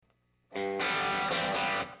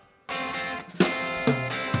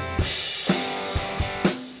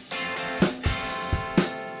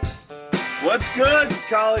What's good,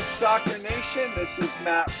 College Soccer Nation? This is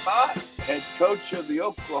Matt Pott, head coach of the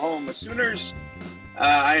Oklahoma Sooners.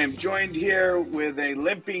 I am joined here with a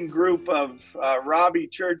limping group of Robbie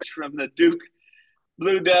Church from the Duke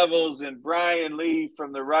Blue Devils and Brian Lee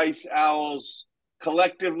from the Rice Owls.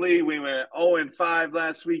 Collectively, we went 0-5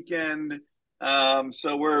 last weekend.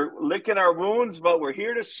 So we're licking our wounds, but we're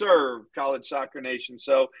here to serve, College Soccer Nation.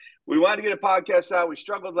 So we wanted to get a podcast out. We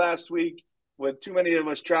struggled last week with too many of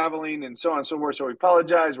us traveling and so on and so forth. So we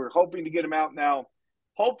apologize. We're hoping to get them out now.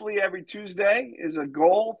 Hopefully every Tuesday is a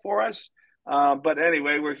goal for us. But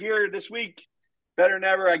anyway, we're here this week. Better than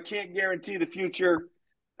ever. I can't guarantee the future.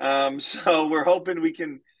 So we're hoping we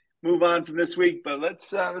can move on from this week. But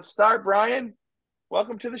let's start, Brian.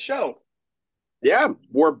 Welcome to the show. Yeah,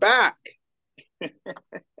 we're back.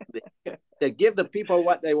 To give the people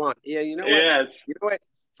what they want. Yeah, you know what? Yes. You know what?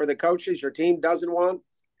 For the coaches your team doesn't want,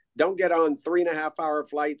 don't get on 3.5-hour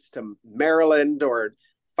flights to Maryland or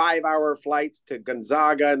 5-hour flights to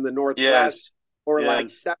Gonzaga in the Northwest or like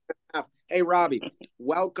 7.5. Hey, Robbie,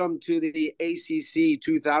 welcome to the ACC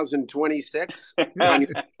 2026 on your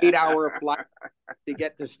 8-hour flight to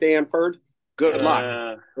get to Stanford. Good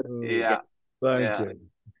luck. Yeah. Thank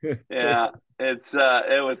you. Yeah.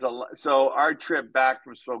 It was so our trip back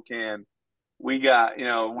from Spokane, we got,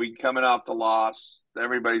 we coming off the loss.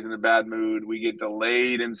 Everybody's in a bad mood. We get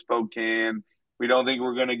delayed in Spokane. We don't think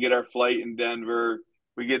we're going to get our flight in Denver.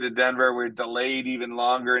 We get to Denver. We're delayed even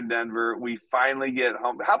longer in Denver. We finally get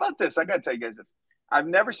home. How about this? I got to tell you guys this. I've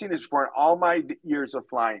never seen this before in all my years of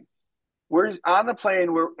flying. We're on the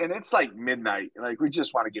plane, and it's like midnight. Like, we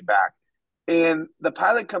just want to get back. And the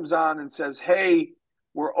pilot comes on and says, hey,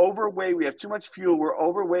 we're overweight. We have too much fuel. We're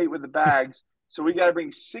overweight with the bags. So we got to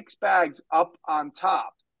bring 6 bags up on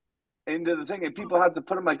top into the thing. And people have to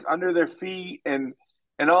put them like under their feet and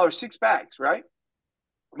all our 6 bags, right?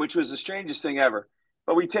 Which was the strangest thing ever.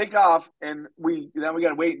 But we take off and then we got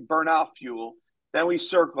to wait and burn out fuel. Then we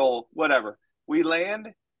circle, whatever. We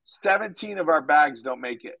land, 17 of our bags don't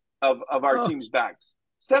make it, of our team's bags.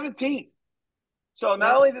 17. So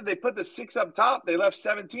not only did they put the 6 up top, they left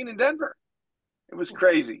 17 in Denver. It was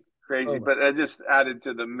crazy, but it just added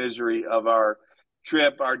to the misery of our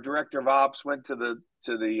trip. Our director of ops went to the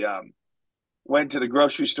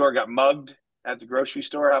grocery store, got mugged at the grocery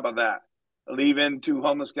store. How about that? Leaving, 2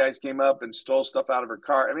 homeless guys came up and stole stuff out of her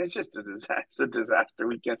car. I mean, it's just a disaster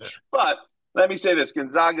weekend. But let me say this: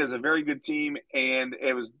 Gonzaga is a very good team, and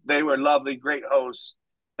they were lovely, great hosts.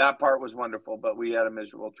 That part was wonderful, but we had a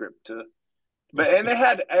miserable trip and they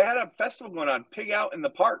had a festival going on, Pig Out in the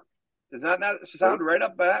Park. Does that not sound right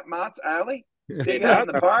up at Mott's alley? Pig Out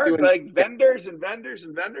in the Park, like vendors and vendors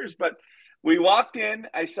and vendors. But we walked in,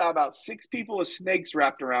 I saw about 6 people with snakes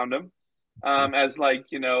wrapped around them, as like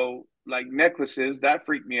necklaces. That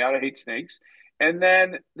freaked me out. I hate snakes. And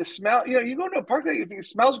then the smell, you go to a park, you think the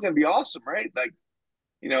smell's going to be awesome, right? Like,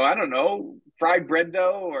 I don't know, fried bread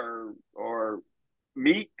dough or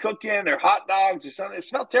meat cooking or hot dogs or something. It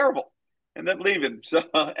smelled terrible. And then leaving. So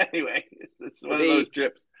anyway, it's one of those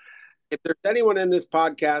trips. If there's anyone in this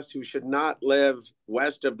podcast who should not live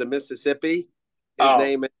west of the Mississippi, his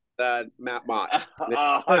name is Matt Mott.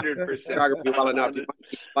 100%. Geography well enough. You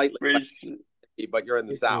might be slightly, but you're in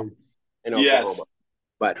the South in Oklahoma. Yes.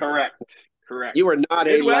 But correct. You were not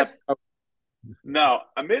Midwest. a left. No,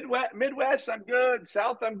 a Midwest, I'm good.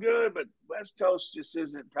 South, I'm good, but West Coast just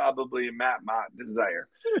isn't probably a Matt Mott desire.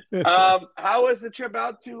 How was the trip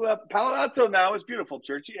out to Palo Alto? Now it's beautiful,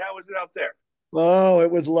 Churchy. How was it out there? Oh, it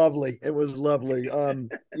was lovely. It was lovely.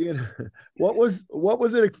 What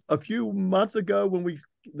was it a few months ago when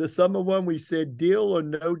the summer one, we said deal or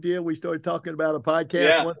no deal? We started talking about a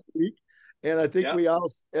podcast once a week. And I think we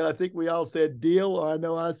all said deal, or I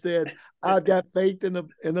know I said I've got faith in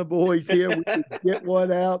the boys here. We can get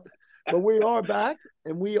one out. But we are back,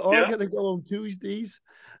 and we are going to go on Tuesdays.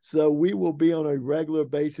 So we will be on a regular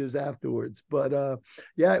basis afterwards. But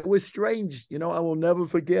it was strange. I will never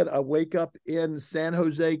forget. I wake up in San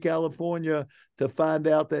Jose, California to find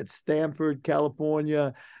out that Stanford,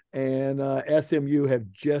 California and SMU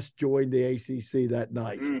have just joined the ACC that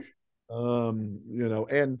night.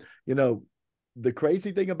 The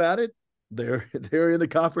crazy thing about it, they're in the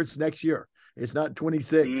conference next year. It's not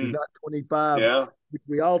 26, it's not 25. Yeah.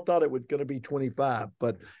 We all thought it was going to be 25,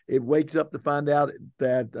 but it wakes up to find out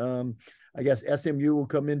that I guess SMU will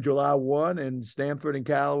come in July 1 and Stanford and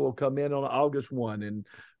Cal will come in on August 1. And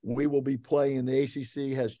we will be playing. The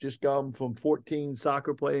ACC has just gone from 14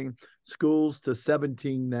 soccer playing schools to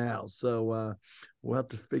 17 now. So we'll have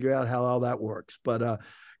to figure out how all that works. But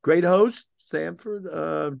great host. Stanford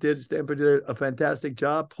did a fantastic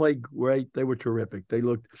job. Played great. They were terrific. They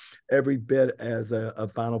looked every bit as a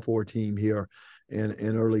Final Four team here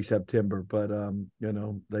in early September. But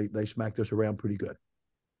they smacked us around pretty good.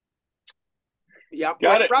 Yeah,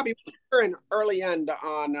 got it, Robbie. We're in early end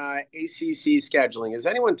on ACC scheduling. Is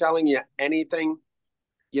anyone telling you anything?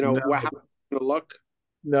 No. How it's going to look?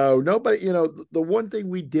 No, nobody. The one thing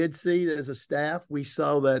we did see as a staff, we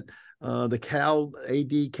saw that the Cal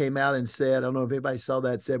AD came out and said, I don't know if anybody saw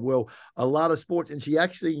that, said, well, a lot of sports, and she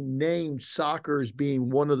actually named soccer as being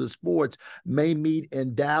one of the sports, may meet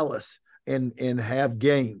in Dallas and have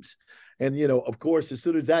games. And, of course, as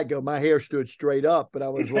soon as that go, my hair stood straight up, but I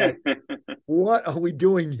was like, what are we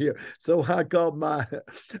doing here? So I called my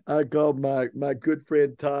good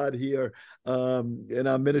friend Todd here in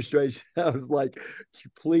our administration. I was like,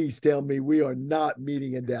 please tell me we are not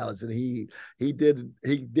meeting in Dallas. And he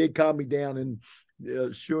did calm me down and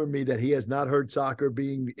assure me that he has not heard soccer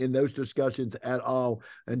being in those discussions at all,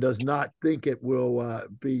 and does not think it will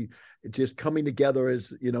be just coming together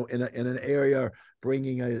as in an area,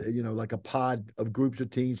 bringing like a pod of groups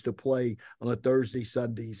of teams to play on a Thursday,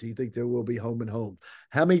 Sundays. He thinks there will be home and home.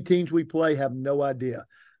 How many teams we play, have no idea.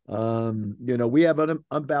 We have an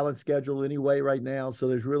unbalanced schedule anyway right now, so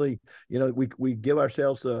there's really, we give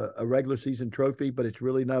ourselves a regular season trophy, but it's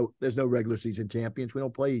really there's no regular season champions. We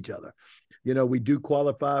don't play each other. We do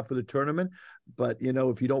qualify for the tournament, but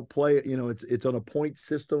if you don't play, it's on a point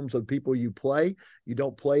system. So people you play, you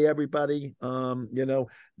don't play everybody.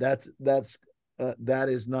 That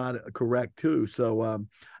is not correct too. So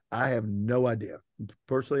I have no idea.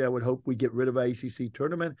 Personally, I would hope we get rid of ACC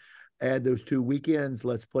tournament, add those 2 weekends.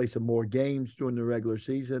 Let's play some more games during the regular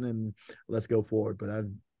season, and let's go forward. But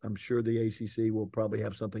I'm sure the ACC will probably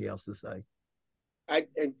have something else to say.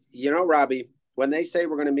 Robbie, when they say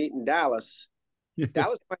we're going to meet in Dallas,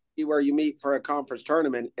 Dallas might be where you meet for a conference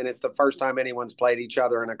tournament, and it's the first time anyone's played each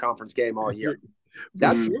other in a conference game all year.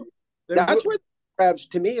 That's where the Revs,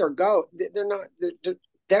 to me, they're not.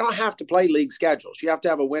 They don't have to play league schedules. You have to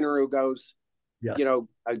have a winner who goes, yes,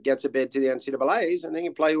 gets a bid to the NCAAs, and then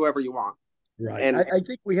you play whoever you want. Right. And I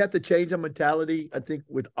think we have to change our mentality. I think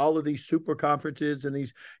with all of these super conferences and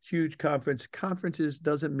these huge conferences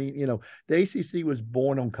doesn't mean, the ACC was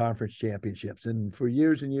born on conference championships. And for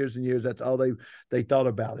years and years and years, that's all they thought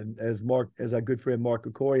about. And as our good friend Mark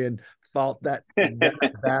Krikorian fought that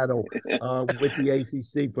battle with the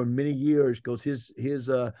ACC for many years, because his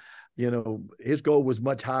goal was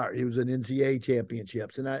much higher. He was an NCAA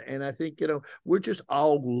championships. And I think, we're just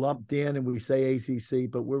all lumped in and we say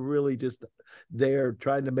ACC, but we're really just there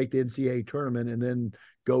trying to make the NCAA tournament and then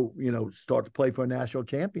go, start to play for a national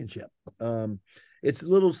championship. It's a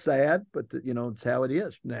little sad, but it's how it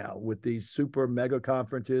is now with these super mega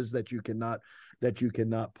conferences that you cannot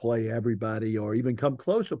play everybody or even come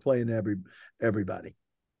close to playing everybody.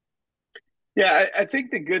 Yeah, I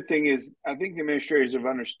think the good thing is I think the administrators have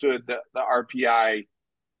understood the RPI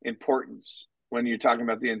importance when you're talking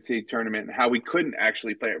about the NCAA tournament and how we couldn't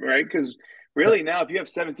actually play it, right? Because really now if you have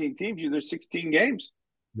 17 teams, there's 16 games.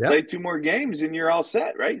 Yep. Play 2 more games and you're all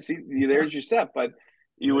set, right? See, there's your set, but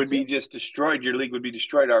you would be just destroyed. Your league would be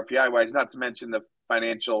destroyed RPI-wise, not to mention the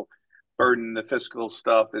financial burden, the fiscal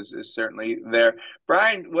stuff is certainly there.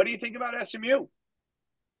 Brian, what do you think about SMU?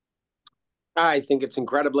 I think it's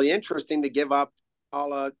incredibly interesting to give up all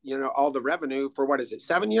the revenue for, what is it,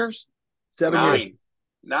 7 years? 7 years.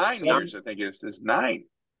 9 years, I think it's 9.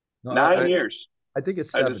 No, 9 years. I think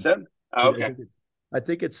it's 7. Is it 7? Oh, okay. I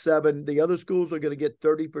think it's 7. The other schools are going to get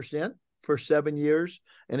 30% for 7 years,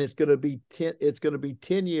 and it's going to be 10. It's going to be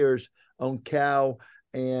 10 years on Cal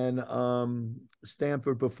and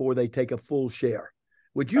Stanford before they take a full share.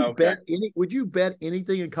 Would you bet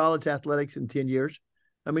anything in college athletics in 10 years?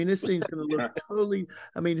 I mean, this thing's going to look totally.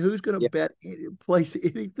 I mean, who's going to place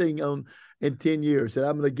anything in 10 years? And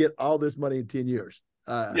I'm going to get all this money in 10 years.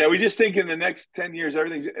 We just think in the next 10 years,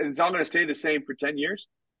 it's all going to stay the same for 10 years.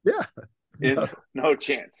 Yeah. No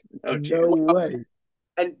chance. No way.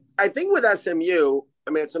 And I think with SMU,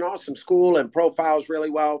 I mean, it's an awesome school and profiles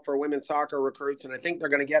really well for women's soccer recruits. And I think they're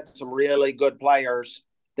going to get some really good players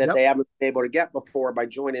that they haven't been able to get before by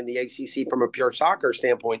joining the ACC from a pure soccer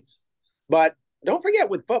standpoint. But don't forget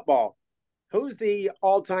with football, who's the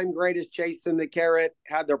all-time greatest chasing the carrot,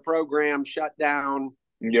 had their program shut down.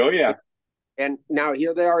 Oh, yeah. And now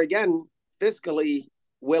here they are again, fiscally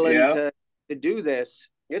willing to do this.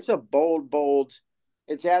 It's a bold.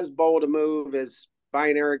 It's as bold a move as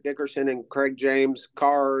buying Eric Dickerson and Craig James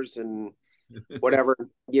cars and whatever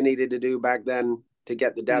you needed to do back then to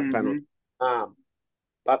get the death penalty.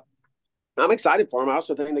 But I'm excited for them. I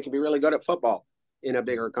also think they can be really good at football. in a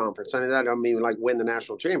bigger conference. I mean, that don't mean like win the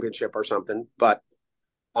national championship or something, but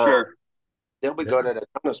sure, they'll be good at a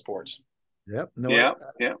ton of sports. Yep. No,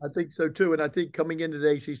 yeah, I think so too. And I think coming into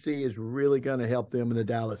the ACC is really going to help them in the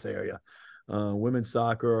Dallas area. Women's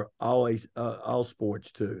soccer, always all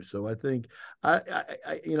sports too. So I think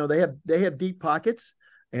they have deep pockets,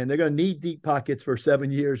 and they're going to need deep pockets for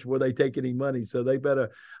 7 years before they take any money. So they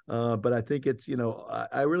better. But I think it's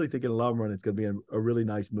I really think in the long run it's going to be a really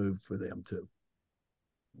nice move for them too.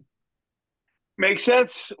 makes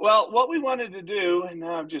sense. Well, what we wanted to do, and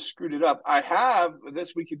now I've just screwed it up. I have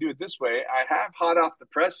this. We could do it this way. I have hot off the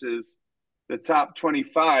presses the top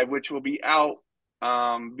 25, which will be out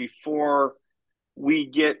before we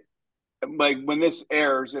get, like, when this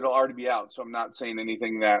airs, it'll already be out. So I'm not saying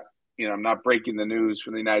anything that, I'm not breaking the news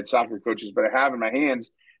from the United Soccer Coaches, but I have in my hands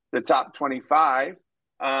the top 25.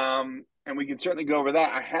 And we can certainly go over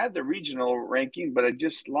that. I had the regional ranking, but I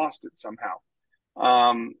just lost it somehow.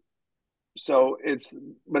 But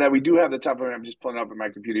we do have the top one. I'm just pulling up on my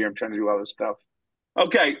computer here. I'm trying to do all this stuff.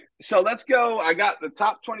 Okay, so let's go. I got the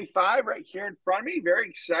top 25 right here in front of me. Very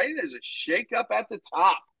excited. There's a shakeup at the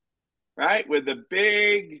top, right? With the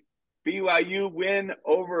big BYU win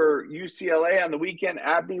over UCLA on the weekend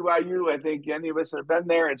at BYU. I think any of us that have been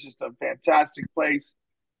there, it's just a fantastic place,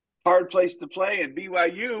 hard place to play. And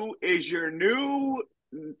BYU is your new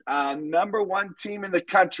number one team in the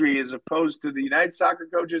country, as opposed to the United Soccer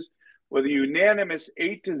Coaches with a unanimous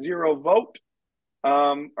 8-0 vote.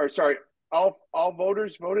 All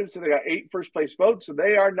voters voted, so they got 8 first place votes. So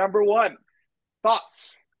they are number one.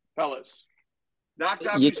 Thoughts, fellas? Knocked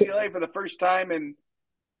off UCLA for the first time in,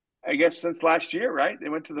 I guess, since last year, right? They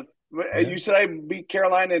went to the UCLA beat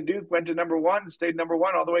Carolina and Duke, went to number one, stayed number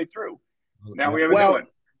one all the way through. Now we have a new one.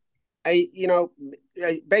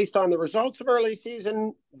 Based on the results of early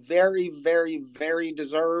season, very, very, very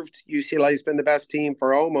deserved. UCLA's been the best team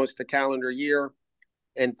for almost a calendar year,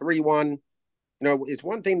 and 3-1. Is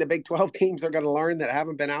one thing the Big 12 teams are going to learn that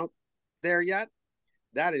haven't been out there yet.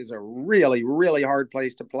 That is a really, really hard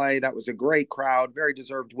place to play. That was a great crowd, very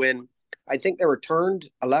deserved win. I think they returned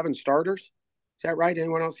 11 starters. Is that right?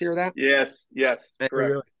 Anyone else hear that? Yes,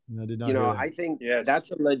 correct. I did not hear that. I think that's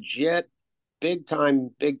a legit big-time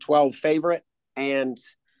Big 12 favorite, and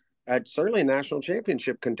certainly a national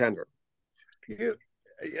championship contender.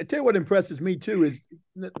 I tell you what impresses me too is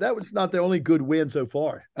that was not the only good win so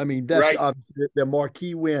far. I mean, that's obviously their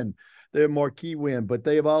marquee win. But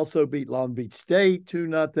they have also beat Long Beach State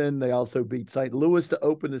 2-0. They also beat St. Louis to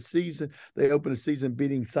open the season. They opened the season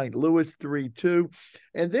beating St. Louis 3-2.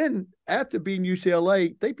 And then after beating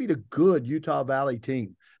UCLA, they beat a good Utah Valley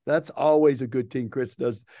team. That's always a good team. Chris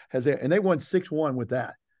and they won 6-1 with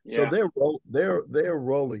that. Yeah. So they're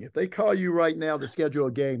rolling. If they call you right now to schedule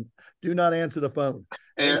a game, do not answer the phone.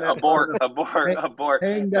 And abort.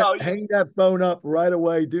 Hang that phone up right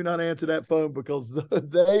away. Do not answer that phone because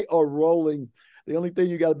they are rolling. The only thing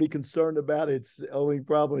you got to be concerned about, it's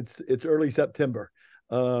early September.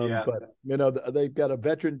 But they've got a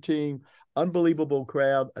veteran team, unbelievable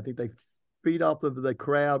crowd. I think they feed off of the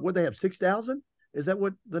crowd. What they have, 6,000? Is that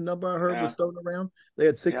what the number I heard was thrown around? They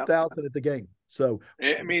had 6,000 at the game. So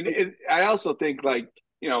I mean, I also think, like,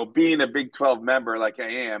 being a Big 12 member like I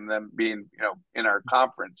am, them being in our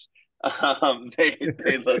conference, they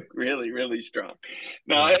look really, really strong.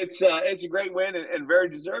 No, it's a great win and very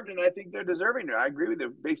deserved, and I think they're deserving. I agree with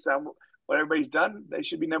you. Based on what everybody's done, they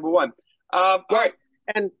should be number one. All right.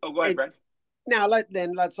 And go ahead, Brent. Now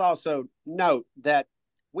let's also note that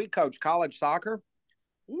we coach college soccer.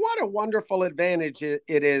 What a wonderful advantage it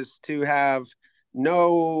is to have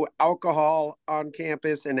no alcohol on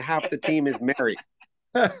campus and half the team is married.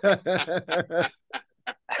 I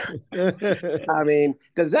mean,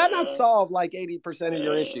 does that not solve like 80% of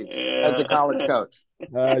your issues as a college coach?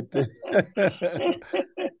 All right,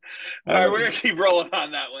 we're going to keep rolling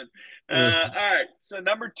on that one. All right, so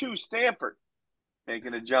number 2, Stanford,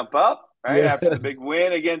 making a jump up, right, after the big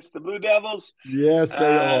win against the Blue Devils. Yes, they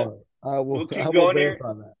are. We'll keep going here.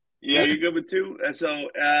 Yeah, you're good with 2. So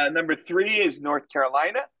number 3 is North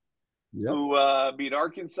Carolina, who beat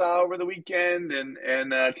Arkansas over the weekend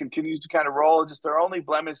and continues to kind of roll. Just their only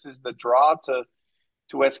blemish is the draw to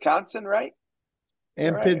Wisconsin, right?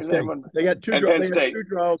 And Penn State. They got 2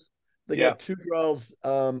 draws. They got 2 draws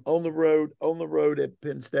on the road at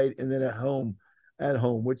Penn State, and then at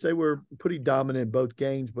home, which they were pretty dominant in both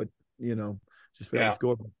games, but just failed to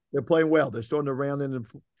score. They're playing well. They're starting to round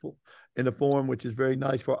in the form, which is very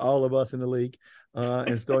nice for all of us in the league,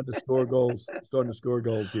 and starting to score goals.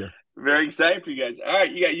 Here. Very excited for you guys. All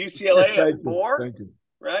right, you got UCLA at 4. Thank you.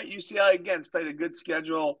 Right, UCLA again has played a good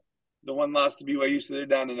schedule. The one lost to BYU, so they're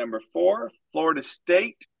down to number 4. Florida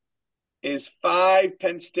State is 5.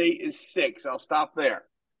 Penn State is 6. I'll stop there.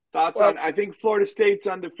 Thoughts on? I think Florida State's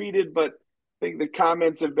undefeated, but I think the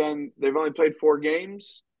comments have been they've only played 4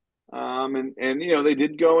 games, and they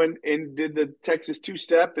did go and did the Texas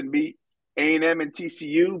 2-step and beat A&M and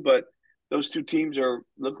TCU, but those 2 teams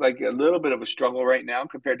look like a little bit of a struggle right now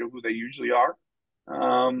compared to who they usually are.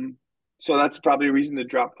 So that's probably a reason to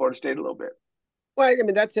drop Florida State a little bit. Well, I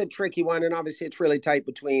mean, that's a tricky one, and obviously it's really tight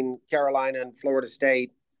between Carolina and Florida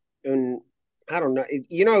State. And I don't know.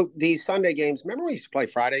 These Sunday games, remember we used to play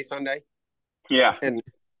Friday, Sunday? Yeah. And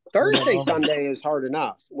Thursday, Sunday is hard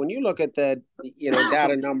enough. When you look at the,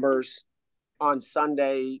 data numbers on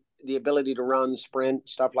Sunday, the ability to run, sprint,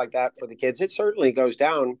 stuff like that for the kids, it certainly goes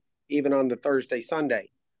down even on the Thursday,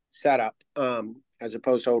 Sunday setup, as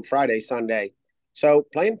opposed to old Friday, Sunday. So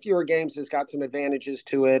playing fewer games has got some advantages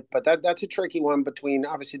to it, but that's a tricky one between,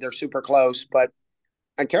 obviously they're super close, but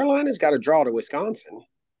Carolina's got a draw to Wisconsin.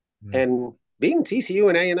 And beating TCU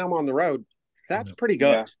and A&M on the road, that's pretty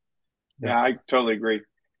good. Yeah, I totally agree.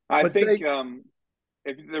 I think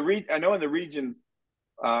if I know in the region,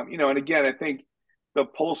 and again, I think the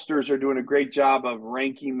pollsters are doing a great job of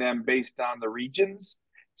ranking them based on the regions.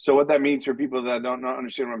 So what that means for people that don't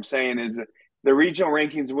understand what I'm saying is the regional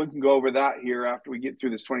rankings, we can go over that here after we get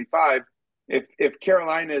through this 25. If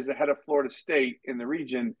Carolina is ahead of Florida State in the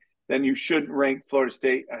region, then you shouldn't rank Florida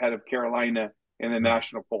State ahead of Carolina in the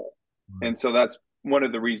national poll. And so that's one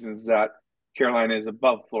of the reasons that Carolina is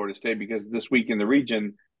above Florida State, because this week in the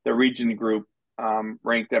region group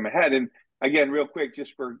ranked them ahead. And again, real quick,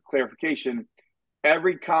 just for clarification,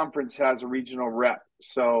 every conference has a regional rep.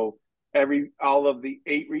 So all of the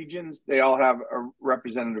 8 regions, they all have a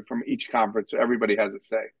representative from each conference. So everybody has a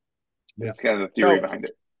say. That's kind of the theory behind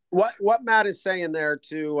it. What Matt is saying there,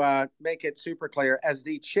 to make it super clear, as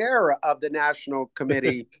the chair of the national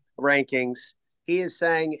committee rankings, he is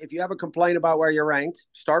saying, if you have a complaint about where you're ranked,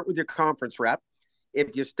 start with your conference rep.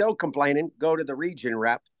 If you're still complaining, go to the region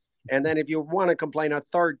rep. And then if you want to complain a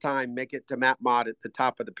third time, make it to Matt Mott at the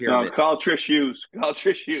top of the pyramid. No, call Trish Hughes.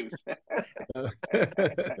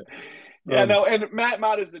 And Matt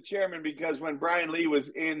Mott is the chairman because when Brian Lee was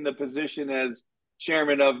in the position as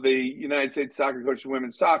chairman of the United States Soccer Coach of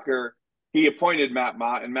Women's Soccer, he appointed Matt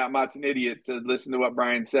Mott, and Matt Mott's an idiot to listen to what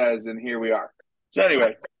Brian says, and here we are. So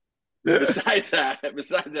anyway, besides that,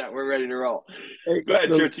 we're ready to roll. Hey, go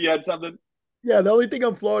ahead, Church. You had something? Yeah, the only thing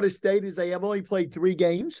on Florida State is they have only played 3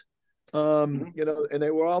 games. And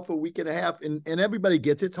they were off a week and a half, and everybody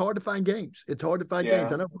gets it. It's hard to find games. It's hard to find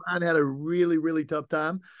games. I know Brian had a really, really tough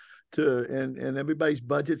time and everybody's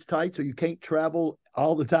budget's tight, so you can't travel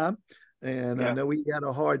all the time. And I know he had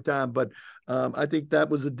a hard time, but I think that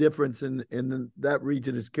was a difference in that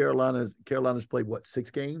region. Is Carolina's played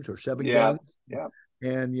 6 games or 7 games? Yeah.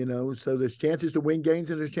 And, so there's chances to win games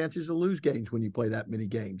and there's chances to lose games when you play that many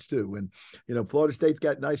games too. And, Florida State's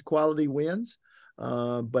got nice quality wins,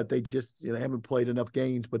 but they just, haven't played enough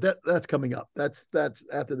games, but that's coming up. That's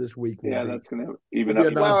after this week. That's going to even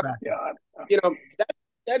up. Well, that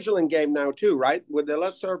scheduling game now too, right? With the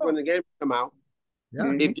listserv when the games come out.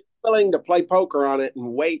 Yeah. If you're willing to play poker on it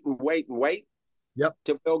and wait Yep.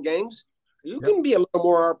 to fill games, you can be a little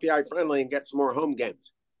more RPI friendly and get some more home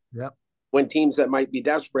games. Yep. When teams that might be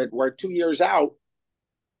desperate, where 2 years out,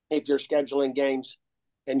 if you're scheduling games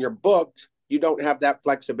and you're booked, you don't have that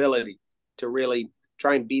flexibility to really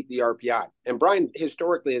try and beat the RPI. And Brian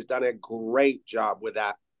historically has done a great job with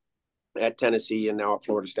that at Tennessee and now at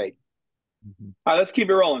Florida State. All right, let's keep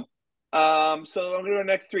it rolling. So I'm going to go to the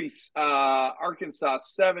next 3. Arkansas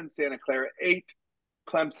 7, Santa Clara 8,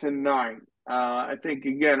 Clemson 9. I think,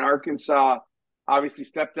 again, Arkansas obviously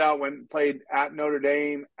stepped out, went and played at Notre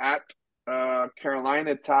Dame, at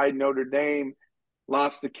Carolina, tied Notre Dame,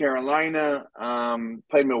 lost to Carolina,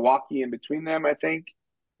 played Milwaukee in between them, I think,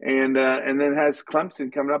 and then has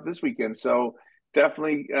Clemson coming up this weekend. So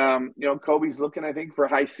definitely, Kobe's looking, I think, for a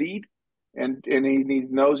high seed, and he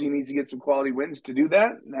knows he needs to get some quality wins to do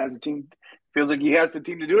that, and has a team, feels like he has the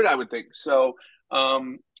team to do it, I would think. So,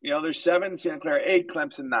 there's 7, Santa Clara 8,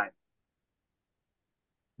 Clemson 9.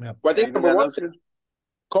 Yeah. Well, I think number 1,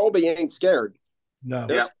 Colby ain't scared. No.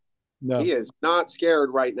 No, he is not scared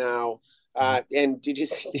right now. And did you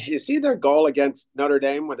see their goal against Notre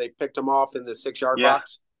Dame where they picked him off in the 6-yard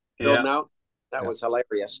box? Out? That was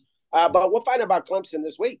hilarious. But we'll find out about Clemson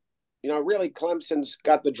this week. Really, Clemson's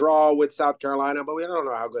got the draw with South Carolina, but we don't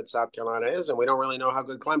know how good South Carolina is, and we don't really know how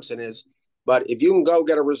good Clemson is. But if you can go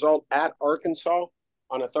get a result at Arkansas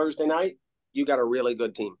on a Thursday night, you got a really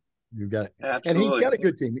good team. You got it. And he's Absolutely. got a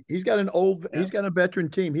good team. He's got he's got a veteran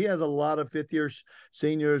team. He has a lot of fifth year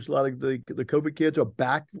seniors. A lot of the COVID kids are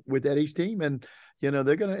back with Eddie's team. And,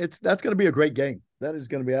 that's going to be a great game. That is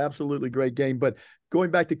going to be an absolutely great game. But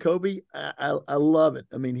going back to Kobe, I love it.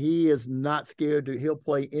 I mean, he is not scared he'll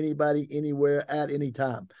play anybody, anywhere, at any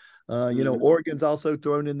time. Oregon's also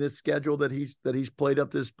thrown in this schedule that he's played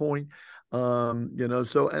up to this point.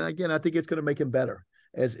 So, and again, I think it's going to make him better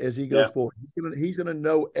as he goes forward. He's gonna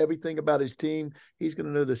know everything about his team. He's gonna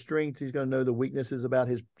know the strengths. He's gonna know the weaknesses about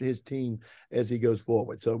his team as he goes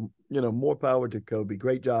forward. So, more power to Kobe.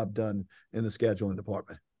 Great job done in the scheduling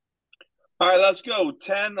department. All right, let's go.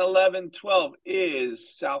 10, 11, 12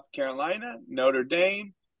 is South Carolina, Notre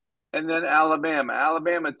Dame, and then Alabama.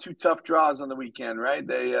 Alabama, 2 tough draws on the weekend, right?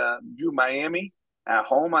 They drew Miami at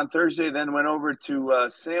home on Thursday, then went over to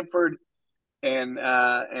Samford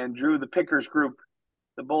and drew the Pickers group.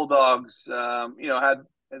 The Bulldogs,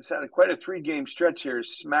 has had quite a 3-game stretch here.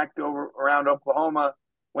 Smacked over around Oklahoma,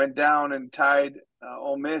 went down and tied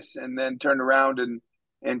Ole Miss, and then turned around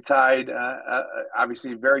and tied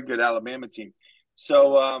obviously a very good Alabama team.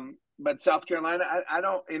 So, but South Carolina, I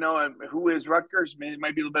don't, who is Rutgers? Maybe it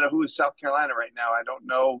might be a little bit of who is South Carolina right now. I don't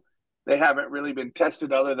know. They haven't really been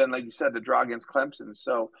tested other than, like you said, the draw against Clemson.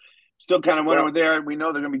 So, still kind of wondering there. We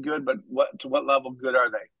know they're going to be good, but to what level good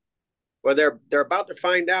are they? Well, they're about to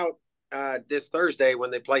find out this Thursday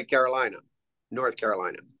when they play North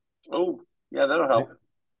Carolina. Oh, yeah, that'll help. Yeah.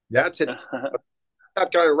 That's it.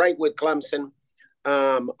 South Carolina right with Clemson.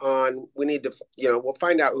 We need to, we'll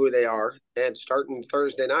find out who they are, and starting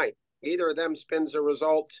Thursday night, either of them spins a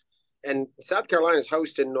result, and South Carolina's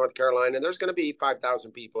hosting North Carolina, and there's going to be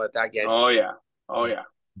 5,000 people at that game. Oh yeah.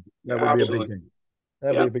 That would be a big game.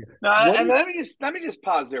 That'd be a big. No, and let me just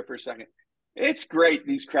pause there for a second. It's great,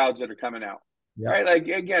 these crowds that are coming out. Yep. Right? Like,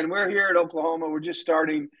 again, we're here at Oklahoma. We're just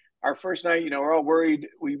starting our first night. We're all worried.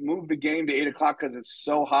 We moved the game to 8 o'clock because it's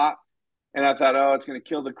so hot. And I thought, it's going to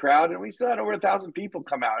kill the crowd. And we still had over 1,000 people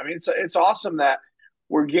come out. I mean, it's awesome that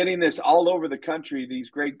we're getting this all over the country, these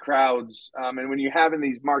great crowds. And when you're having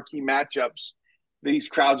these marquee matchups, these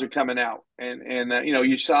crowds are coming out. And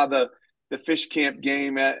you saw the fish camp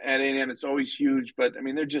game at A&M. It's always huge. But, I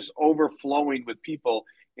mean, they're just overflowing with people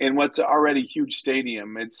in what's already huge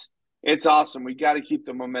stadium. It's awesome. We got to keep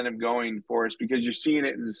the momentum going for us because you're seeing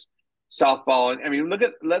it in softball. I mean,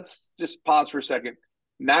 let's just pause for a second.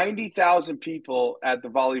 90,000 people at the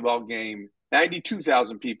volleyball game,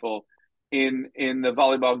 92,000 people in the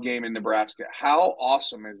volleyball game in Nebraska. How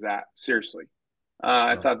awesome is that? Seriously.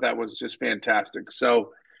 I thought that was just fantastic.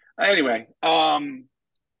 So anyway,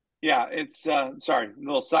 yeah, it's sorry, a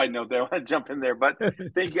little side note there. I want to jump in there, but I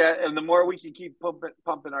think and the more we can keep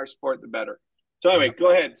pumping our sport, the better. So anyway,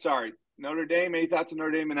 go ahead. Sorry, Notre Dame. Any thoughts on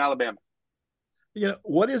Notre Dame and Alabama?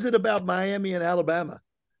 What is it about Miami and Alabama?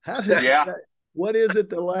 What is it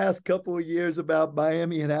the last couple of years about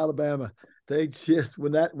Miami and Alabama? They just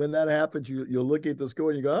when that happens, you'll look at the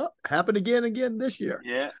score and you go, happened again this year.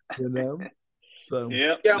 Yeah, So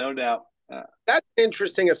no doubt. That's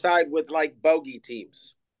interesting. Aside with like bogey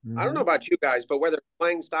teams. I don't know about you guys, but whether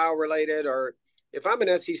playing style related or if I'm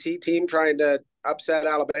an SEC team trying to upset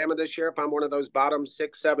Alabama this year, if I'm one of those bottom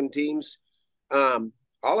 6, 7 teams, all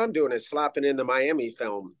I'm doing is slapping in the Miami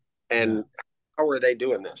film. And how are they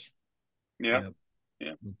doing this? Yeah.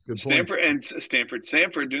 Good Stanford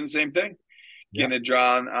doing the same thing. Getting a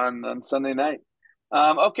draw on Sunday night.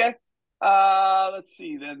 Okay. Let's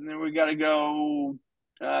see. Then we got to go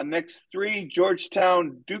next 3,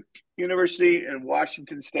 Georgetown, Duke University, and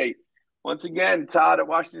Washington State. Once again, Todd at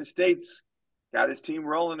Washington State's got his team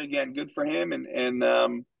rolling again. Good for him.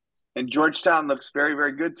 And Georgetown looks very,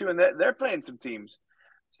 very good too. And they're playing some teams,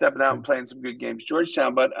 stepping out and playing some good games.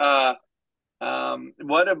 Georgetown, but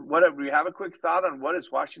we have a quick thought on what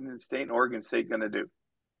is Washington State and Oregon State going to do?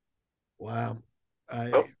 Wow.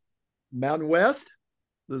 Mountain West?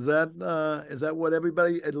 Is that what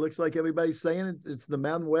it looks like everybody's saying? It's the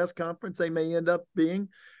Mountain West Conference they may end up being.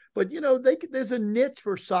 But, there's a niche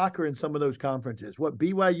for soccer in some of those conferences. What,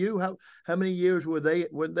 BYU, how many years were they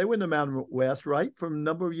in the Mountain West, right? From a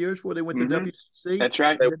number of years where they went to WCC. That's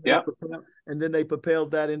right. And then they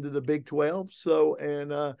propelled that into the Big 12. So,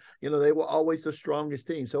 and, they were always the strongest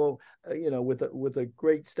team. So, with a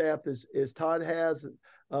great staff as Todd has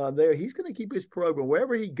there, he's going to keep his program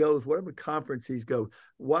wherever he goes, whatever conference he's goes.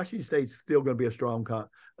 Washington State's still going to be a strong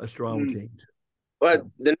team. But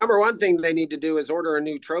the number one thing they need to do is order a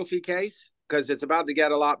new trophy case because it's about to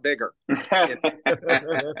get a lot bigger.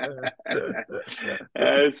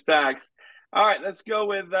 It's facts. All right, let's go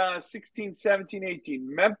with 16, 17,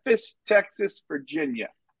 18. Memphis, Texas, Virginia.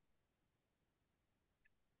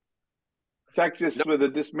 Texas with a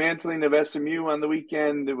dismantling of SMU on the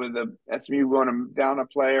weekend, with the SMU going down a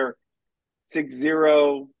player.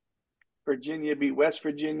 6-0. Virginia beat West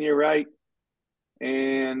Virginia, right?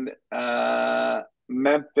 And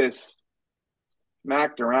Memphis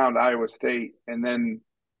smacked around Iowa State, and then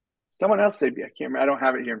someone else they beat. I can't remember. I don't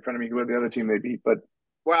have it here in front of me who the other team they beat, but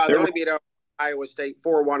they only beat Iowa State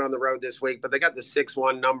 4-1 on the road this week, but they got the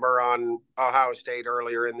 6-1 number on Ohio State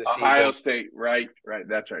earlier in the season. Ohio State, right.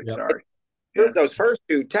 That's right. Yep. Sorry. Those first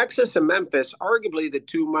two, Texas and Memphis, arguably the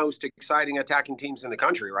two most exciting attacking teams in the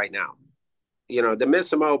country right now. You know, the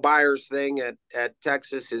Missimo Byers thing at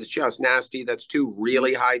Texas is just nasty. That's two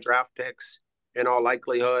really high draft picks in all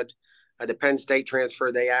likelihood. The Penn State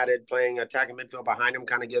transfer they added, playing attacking midfield behind him,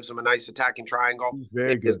 kind of gives them a nice attacking triangle. He's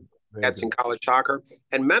very good. That's in college soccer.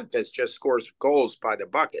 And Memphis just scores goals by the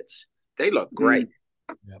buckets. They look great.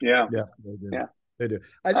 Yeah, they do. Yeah, they do.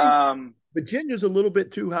 I think Virginia's a little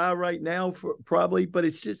bit too high right now for probably, but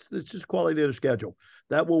it's just quality of the schedule.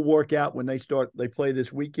 That will work out when they play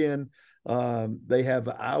this weekend. They have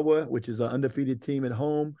Iowa, which is an undefeated team at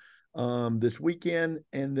home this weekend,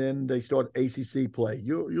 and then they start ACC play.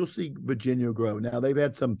 You'll see Virginia grow. Now they've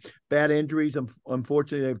had some bad injuries.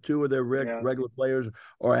 Unfortunately, they have two of their regular players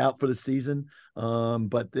are out for the season.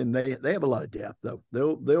 But then they have a lot of depth though.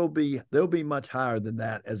 They'll be much higher than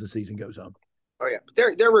that as the season goes on. Oh yeah,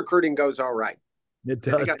 but their recruiting goes all right. It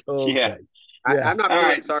does. I'm not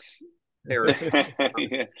feeling sorry.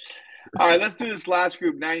 Yeah. All right, let's do this last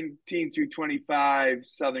group, 19 through 25.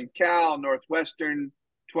 Southern Cal, Northwestern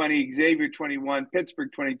 20, Xavier 21, Pittsburgh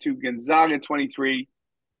 22, Gonzaga 23,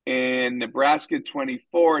 and Nebraska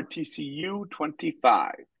 24, TCU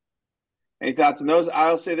 25. Any thoughts on those?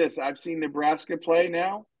 I'll say this: I've seen Nebraska play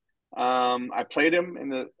now. I played them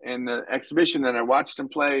in the exhibition, and I watched them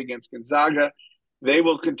play against Gonzaga. They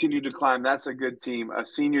will continue to climb. That's a good team, a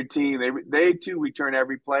senior team. They too return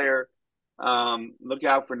every player. Look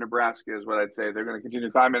out for Nebraska is what I'd say. They're going to continue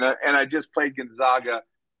to climb. And I just played Gonzaga,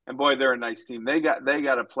 and boy, they're a nice team. They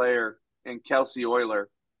got a player in Kelsey Euler,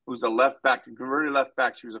 who's a left back, a converted left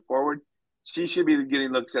back. She was a forward. She should be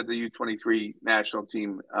getting looks at the U23 national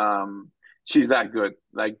team. She's that good,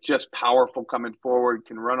 like just powerful coming forward,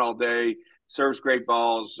 can run all day, serves great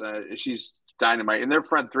balls. She's dynamite. And their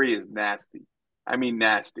front three is nasty. I mean,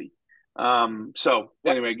 nasty. So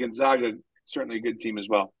anyway, Gonzaga, certainly a good team as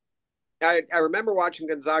well. I remember watching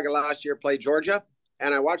Gonzaga last year play Georgia,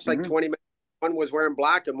 and I watched like 20 minutes. One was wearing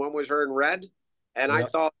black and one was wearing red. And I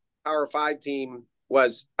thought the Power 5 team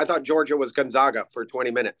I thought Georgia was Gonzaga for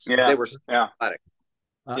 20 minutes. Yeah. They were so athletic.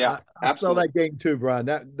 I saw that game too, Brian.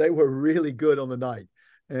 They were really good on the night,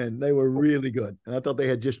 and they were really good. And I thought they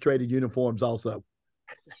had just traded uniforms also.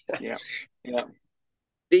 Yeah.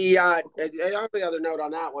 The only other note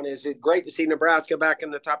on that one is it's great to see Nebraska back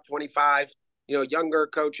in the top 25. You know, younger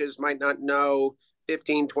coaches might not know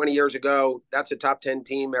 15, 20 years ago, that's a top 10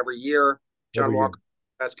 team every year. John Walker,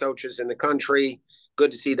 best coaches in the country.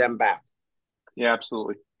 Good to see them back. Yeah,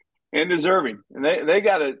 absolutely. And deserving. And they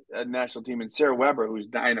got a national team in Sarah Weber, who's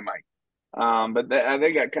dynamite. But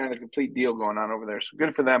they got kind of a complete deal going on over there. So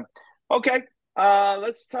good for them. Okay.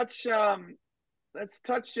 Let's touch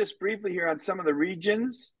just briefly here on some of the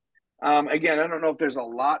regions. Again, I don't know if there's a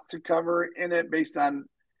lot to cover in it based on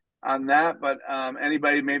that, but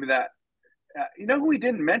anybody maybe that who we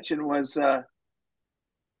didn't mention was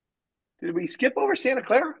did we skip over Santa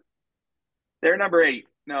Clara? They're number 8.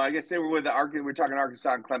 No, I guess they were with we're talking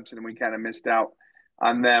Arkansas and Clemson, and we kind of missed out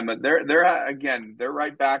on them. But they're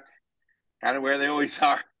right back, kind of where they always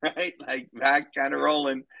are, right? Like back, kind of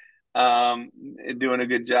rolling, doing a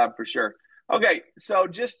good job for sure. Okay, so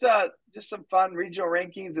just some fun regional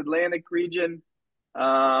rankings. Atlantic region,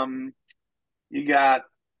 you got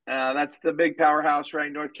that's the big powerhouse,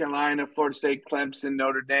 right? North Carolina, Florida State, Clemson,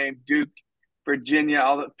 Notre Dame, Duke, Virginia,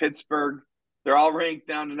 all the Pittsburgh. They're all ranked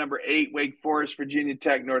down to number 8. Wake Forest, Virginia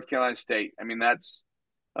Tech, North Carolina State. I mean, that's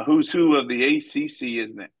a who's who of the ACC,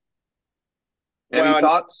 isn't it? Any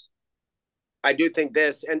thoughts? I do think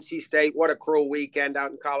NC State, what a cruel weekend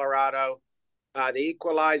out in Colorado. They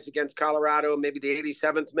equalized against Colorado, maybe the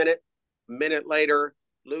 87th minute. A minute later,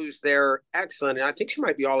 lose their excellent, and I think she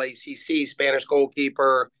might be all ACC, Spanish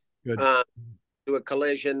goalkeeper, to a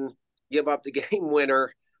collision, give up the game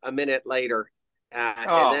winner a minute later.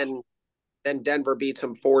 And then Denver beats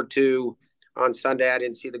them 4-2 on Sunday. I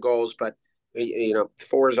didn't see the goals, but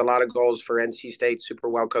 4 is a lot of goals for NC State, super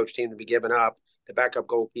well-coached team to be giving up. The backup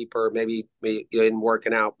goalkeeper maybe isn't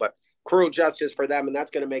working out, but cruel justice for them, and that's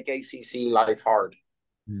going to make ACC life hard.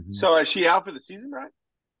 Mm-hmm. So is she out for the season, right?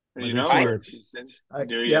 She's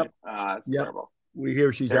yep. It's terrible. We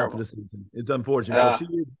hear she's out for the season. It's unfortunate.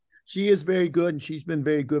 She is very good, and she's been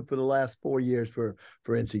very good for the last 4 years for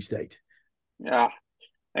NC State. Yeah,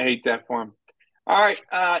 I hate that for him. All right,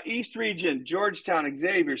 East Region, Georgetown,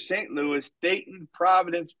 Xavier, St. Louis, Dayton,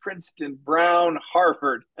 Providence, Princeton, Brown,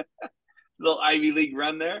 Harvard. Little Ivy League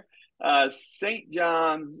run there. St.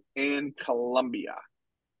 John's, and Columbia.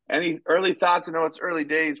 Any early thoughts? I know it's early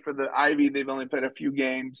days for the Ivy. They've only played a few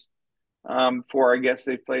games. Four, I guess,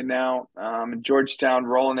 they've played now. Georgetown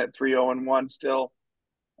rolling at 3-0-1 still.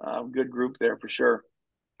 Good group there for sure.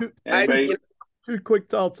 Anybody? Two quick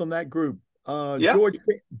thoughts on that group. Yeah.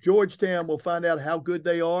 Georgetown will find out how good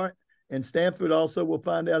they are, and Stanford also will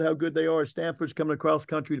find out how good they are. Stanford's coming across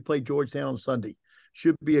country to play Georgetown on Sunday.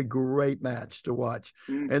 Should be a great match to watch.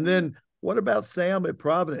 Mm-hmm. And then what about Sam at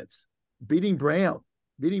Providence beating Brown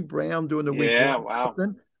during the week? Yeah, wow.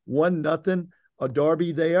 1-0. A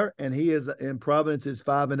derby there, and he is in Providence is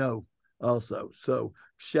 5-0 also. So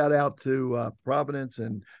shout out to Providence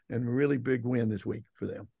and really big win this week for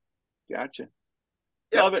them. Gotcha.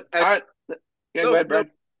 Yeah. Love it. All right. Yeah, go ahead, Brad.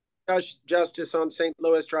 Justice on St.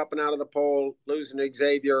 Louis dropping out of the poll, losing to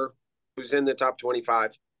Xavier, who's in the top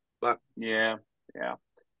 25. But yeah.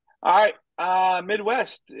 All right.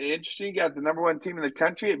 Midwest. Interesting. You got the number 1 team in the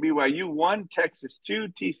country at BYU 1, Texas 2,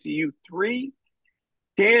 TCU 3,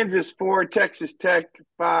 Kansas 4, Texas Tech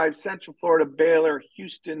 5, Central Florida, Baylor,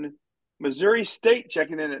 Houston, Missouri State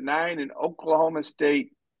checking in at 9, and Oklahoma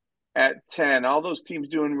State at 10. All those teams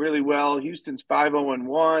doing really well. Houston's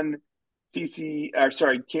 5-0-1.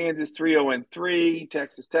 Kansas 3-0-3.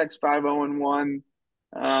 Texas Tech's 5-0-1.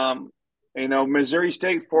 Missouri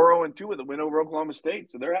State 4-0-2 with a win over Oklahoma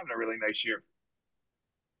State. So they're having a really nice year.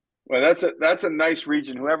 Well, that's a nice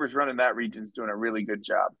region. Whoever's running that region is doing a really good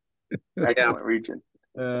job. Excellent region.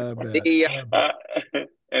 Any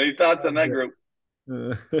thoughts on that group?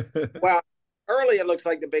 Well, early it looks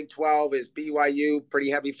like the Big 12 is BYU, pretty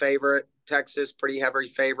heavy favorite. Texas, pretty heavy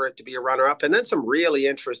favorite to be a runner-up. And then some really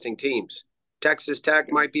interesting teams. Texas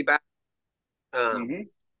Tech might be back. They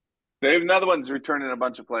have another one's returning a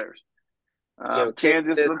bunch of players.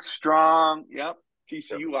 Kansas looks strong. Yep.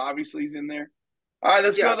 TCU obviously is in there. All right,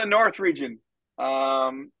 let's go to the North region.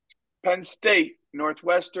 Penn State,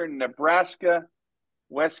 Northwestern, Nebraska,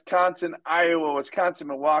 Wisconsin, Iowa, Wisconsin,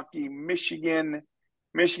 Milwaukee, Michigan,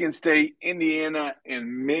 Michigan State, Indiana,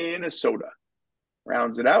 and Minnesota.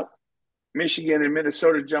 Rounds it out. Michigan and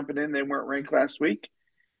Minnesota jumping in. They weren't ranked last week.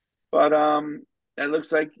 But it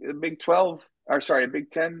looks like a Big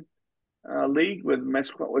 10 league with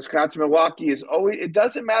Wisconsin, Milwaukee is always – it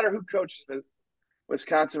doesn't matter who coaches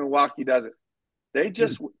Wisconsin, Milwaukee does it. They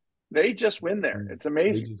just win there. It's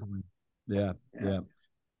amazing. Yeah.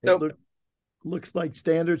 It looks like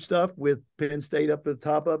standard stuff with Penn State up at the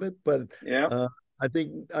top of it, but I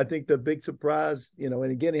think the big surprise,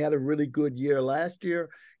 and again, he had a really good year last year,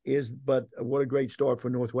 but what a great start for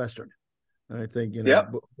Northwestern. I think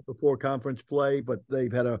before conference play, but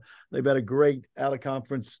they've had a great out of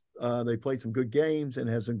conference. They played some good games and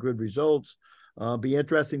had some good results. Be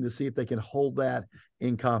interesting to see if they can hold that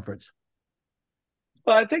in conference.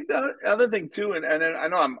 Well, I think the other thing too, and I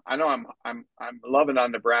know I'm loving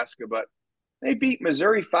on Nebraska, but they beat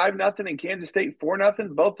Missouri 5-0 and Kansas State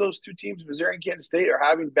 4-0. Both those two teams, Missouri and Kansas State, are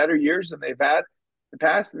having better years than they've had in the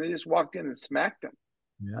past, and they just walked in and smacked them.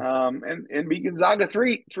 Yeah. And beat Gonzaga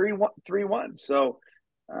 3-1. So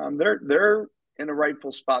they're in a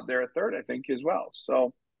rightful spot there at third, I think, as well.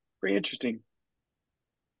 So pretty interesting.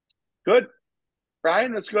 Good.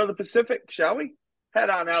 Brian, let's go to the Pacific, shall we?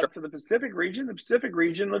 Head on out to the Pacific region. The Pacific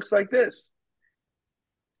region looks like this.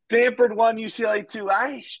 Stanford 1, UCLA 2.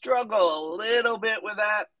 I struggle a little bit with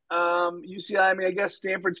that. UCLA, I guess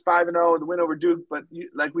Stanford's 5-0, the win over Duke, but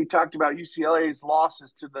like we talked about, UCLA's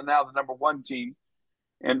losses to the number 1 team.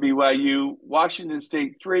 And BYU, Washington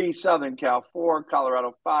State 3, Southern Cal 4,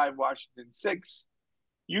 Colorado 5, Washington 6,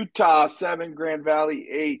 Utah 7, Grand Valley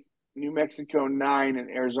 8, New Mexico 9, and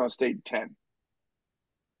Arizona State 10.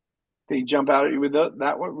 Can you jump out at you with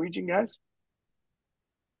that one region, guys?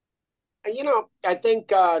 I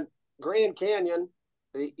think Grand Canyon,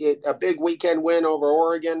 a big weekend win over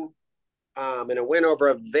Oregon, and a win over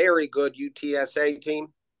a very good UTSA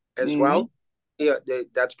team as well. Yeah,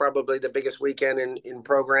 that's probably the biggest weekend in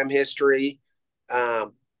program history.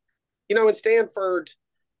 In Stanford,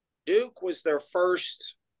 Duke was their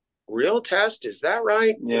first real test. Is that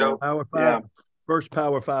right? Yeah. Power 5. First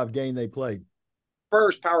Power 5 game they played.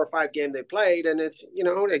 First Power 5 game they played, and it's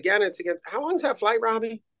again it's against. How long is that flight,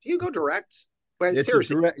 Robbie? Do you go direct? Well,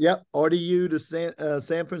 seriously. Direct, yep. RDU to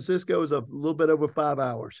San Francisco is a little bit over 5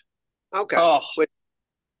 hours. Okay.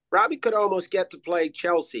 Robbie could almost get to play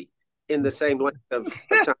Chelsea in the same length of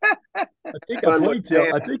time. I think I played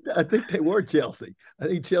Chelsea. I think they were Chelsea. I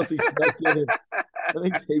think Chelsea snuck in. I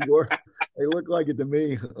think they were. They looked like it to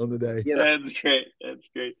me on the day. You know. That's great. That's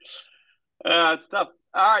great. It's tough.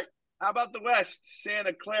 All right. How about the West?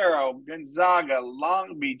 Santa Clara, Gonzaga,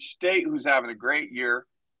 Long Beach State, who's having a great year,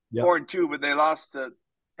 4-2, but they lost to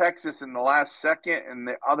Texas in the last second, and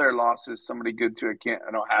the other loss is somebody good too.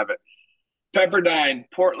 I don't have it. Pepperdine,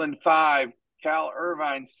 Portland 5, Cal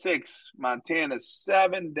Irvine 6, Montana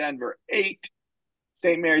 7, Denver 8,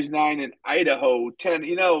 St. Mary's 9, and Idaho 10.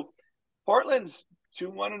 You know, Portland's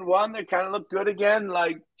 2-1-1. They kind of look good again.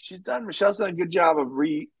 Like Michelle's done a good job of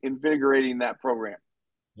reinvigorating that program.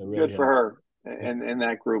 Really good for her and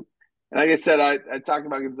that group. And like I said, I talked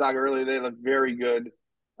about Gonzaga earlier. They look very good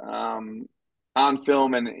on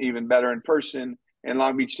film and even better in person. And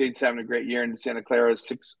Long Beach State's having a great year, and Santa Clara is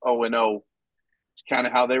 6-0-0. It's kind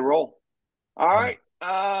of how they roll. All right.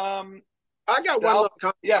 I got one little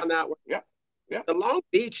comment on that one. Yeah. The Long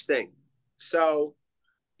Beach thing. So,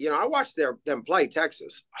 I watched them play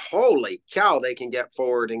Texas. Holy cow, they can get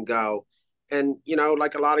forward and go. And,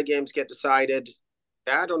 like a lot of games get decided.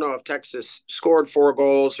 I don't know if Texas scored 4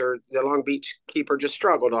 goals or the Long Beach keeper just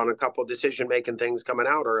struggled on a couple of decision-making things coming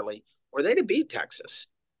out early, or they'd have beat Texas.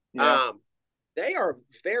 Yeah. They are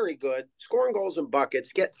very good, scoring goals and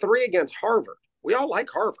buckets, get 3 against Harvard. We all like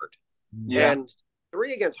Harvard. Yeah. And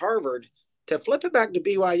 3 against Harvard, to flip it back to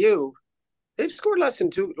BYU, they've scored less than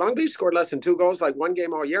 2. Long Beach scored less than 2 goals, like 1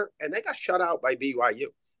 game all year, and they got shut out by BYU.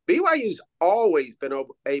 BYU's always been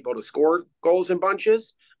able to score goals in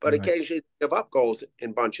bunches, but occasionally give up goals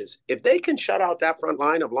in bunches. If they can shut out that front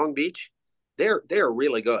line of Long Beach, they're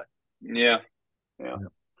really good. Yeah.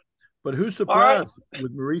 But who's surprised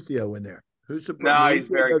with Mauricio in there? Who's surprised? No, he's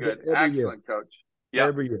very good. Excellent coach. Yeah.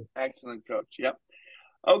 Every year. Excellent coach. Yep.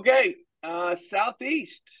 Okay.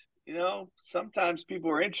 Southeast. Sometimes people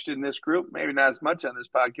are interested in this group. Maybe not as much on this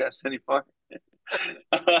podcast anymore.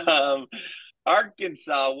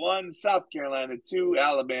 Arkansas 1, South Carolina 2,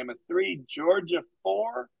 Alabama 3, Georgia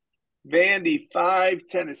 4, Vandy 5,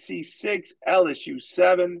 Tennessee 6, LSU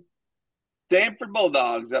 7, Stanford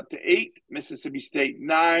Bulldogs up to 8, Mississippi State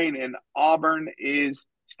 9, and Auburn is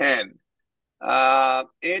 10.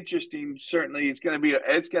 Interesting. Certainly, it's going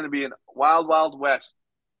to be a wild west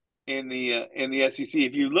in the SEC.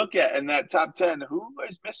 If you look at in that top 10, who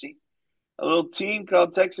is missing? A little team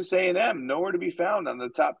called Texas A&M, nowhere to be found on the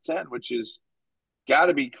top 10, which is got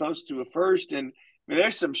to be close to a first. And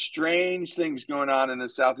there's some strange things going on in the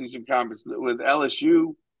Southeastern Conference with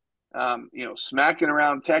LSU, smacking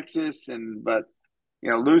around Texas, but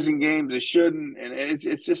losing games they shouldn't, and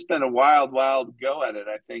it's just been a wild go at it.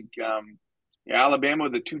 I think Alabama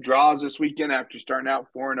with the 2 draws this weekend after starting out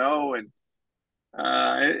 4-0, and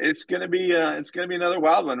it's gonna be another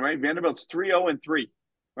wild one, right? Vanderbilt's 3-0-3,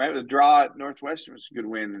 right? With a draw at Northwestern was a good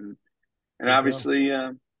win, and obviously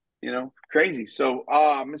crazy. So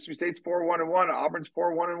Mississippi State's 4-1-1, Auburn's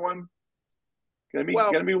 4-1-1.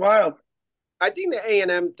 Gonna be wild. I think the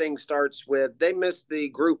A&M thing starts with they missed the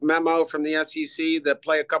group memo from the SEC that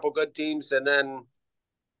play a couple good teams and then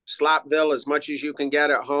Slapville as much as you can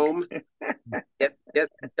get at home. get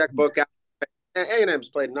the checkbook out. A&M's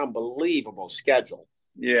played an unbelievable schedule.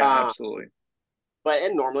 Yeah, absolutely.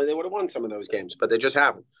 And normally they would have won some of those games, but they just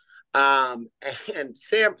haven't. And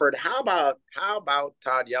Samford, how about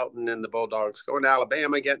Todd Yelton and the Bulldogs going to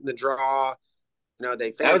Alabama, getting the draw?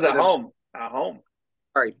 They that was at home. At home.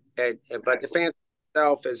 Sorry, but the fans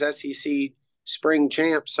itself as SEC spring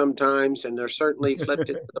champs sometimes, and they're certainly flipped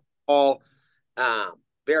it to the ball.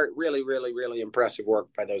 Really, really, really impressive work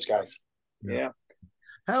by those guys. Yeah.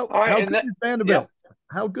 How good is Vanderbilt? Yeah.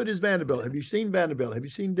 How good is Vanderbilt? Have you seen Vanderbilt? Have you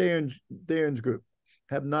seen Darren's group?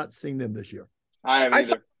 Have not seen them this year. I have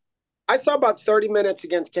either. I saw about 30 minutes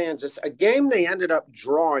against Kansas, a game they ended up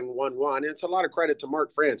drawing 1-1. It's a lot of credit to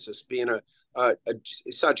Mark Francis being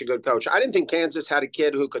such a good coach. I didn't think Kansas had a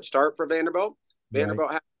kid who could start for Vanderbilt.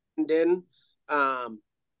 Vanderbilt had pinned in,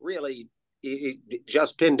 really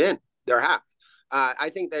just pinned in their half. I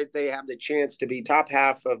think that they have the chance to be top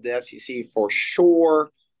half of the SEC for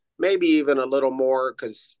sure, maybe even a little more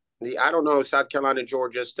because I don't know, South Carolina,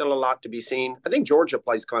 Georgia, still a lot to be seen. I think Georgia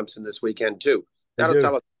plays Clemson this weekend too. That'll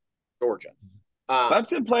tell us Georgia.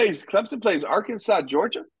 Clemson plays Arkansas,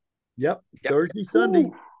 Georgia. Yep. Thursday, Sunday.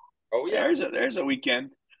 Ooh. Oh yeah, there's a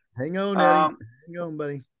weekend. Hang on, Eddie. Hang on,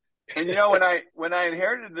 buddy. And when I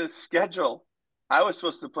inherited this schedule, I was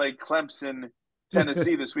supposed to play Clemson,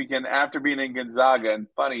 Tennessee this weekend after being in Gonzaga. And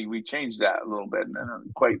funny, we changed that a little bit, and I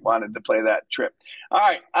don't quite wanted to play that trip. All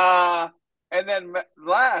right. And then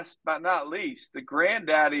last but not least, the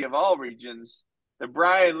granddaddy of all regions, the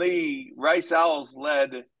Brian Lee Rice Owls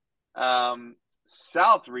led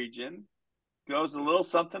South region goes a little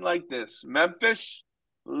something like this: Memphis,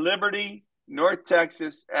 Liberty, North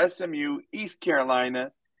Texas, SMU, East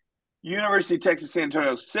Carolina, University of Texas San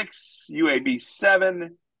Antonio 6, UAB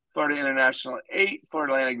 7, Florida International 8,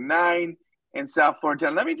 Florida Atlantic 9, and South Florida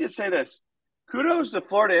 10. Let me just say this. Kudos to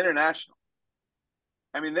Florida International.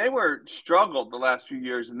 I mean, they were struggled the last few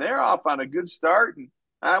years, and they're off on a good start. And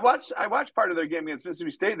I watched part of their game against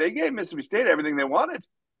Mississippi State. They gave Mississippi State everything they wanted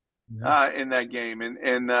in that game,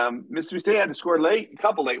 and Mississippi State had to score late, a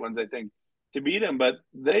couple late ones, I think, to beat them. But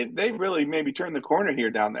they really maybe turned the corner here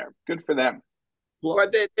down there. Good for them. Well,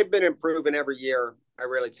 they've been improving every year. I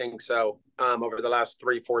really think so. Over the last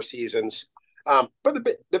 3-4 seasons. But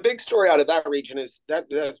the big story out of that region is that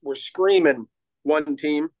we're screaming one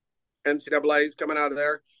team. NCAA is coming out of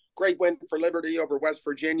there. Great win for Liberty over West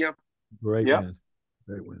Virginia. Great win.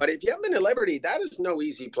 Great win. But if you haven't been to Liberty, that is no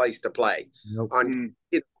easy place to play. Nope.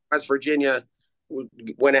 West Virginia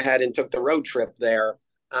went ahead and took the road trip there.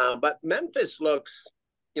 But Memphis looks,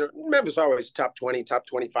 Memphis always top 20, top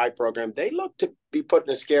 25 program. They look to be putting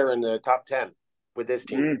a scare in the top 10 with this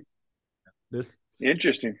team. This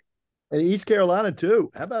interesting. And East Carolina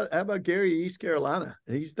too. How about Gary, East Carolina?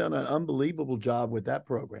 He's done an unbelievable job with that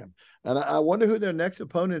program. And I wonder who their next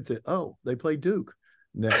opponent is. Oh, they play Duke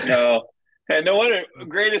next. No. And no wonder,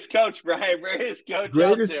 greatest coach, Brian, greatest coach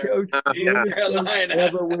greatest out there. Coach Carolina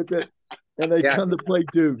ever with it. And they come to play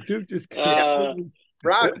Duke. Duke just can't.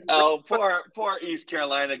 Right. Oh, poor East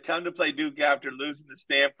Carolina. Come to play Duke after losing to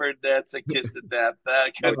Stanford. That's a kiss of death.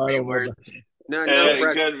 That could be worse. No,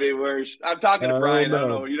 it could be worse. I'm talking to Brian. I don't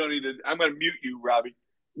know. You don't need to. I'm going to mute you, Robbie.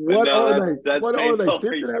 What are they? What are they? Fifth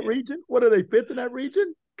in that region? What are they? Fifth in that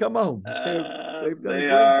region? Come on. They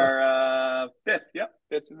are fifth. Yep,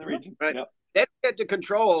 fifth in the region. Right. Yep. They get to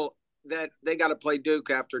control that. They got to play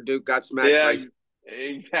Duke after Duke got smacked. Yeah,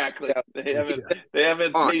 exactly. Yeah. They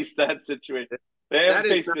haven't faced that situation. They haven't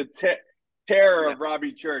faced the terror of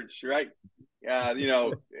Robbie Church, right?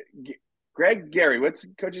 Gary. What's the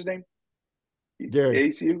coach's name? Gary.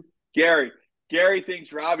 ACU? Gary. Gary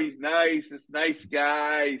thinks Robbie's nice. This nice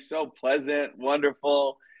guy. So pleasant,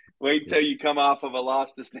 wonderful. Wait till you come off of a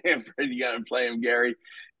loss to Stanford. You got to play him, Gary.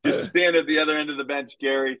 Just stand at the other end of the bench,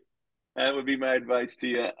 Gary. That would be my advice to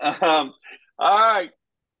you. All right.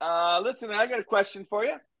 Listen, I got a question for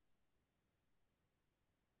you.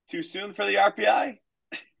 Too soon for the RPI?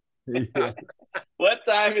 Yes. What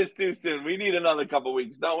time is too soon? We need another couple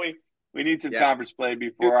weeks, don't we? We need some conference play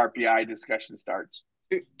before RPI discussion starts.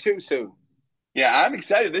 Too soon. Yeah, I'm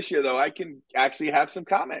excited this year, though. I can actually have some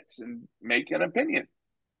comments and make an opinion.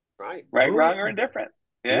 Right, wrong, or indifferent.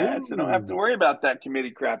 Yeah, so I don't have to worry about that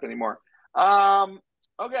committee crap anymore.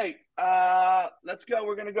 Okay, let's go.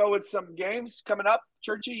 We're going to go with some games coming up.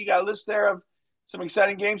 Churchy, you got a list there of some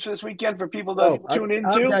exciting games for this weekend for people to tune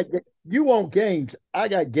into? You want games. I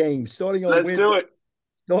got games. Starting on Wednesday. Let's do it.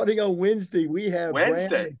 Starting on Wednesday, we have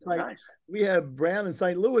Brown and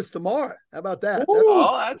St. Louis tomorrow. How about that?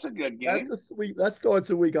 That's a good game. That starts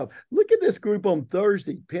the week off. Look at this group on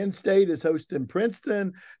Thursday. Penn State is hosting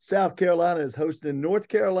Princeton. South Carolina is hosting North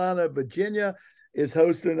Carolina. Virginia is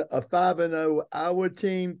hosting a 5-0 Iowa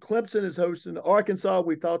team. Clemson is hosting Arkansas,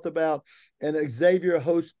 we talked about, and Xavier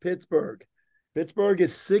hosts Pittsburgh. Pittsburgh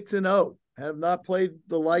is 6-0. Have not played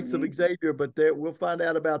the likes of Xavier, but we'll find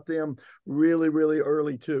out about them really, really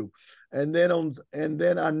early too. And then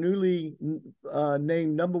our newly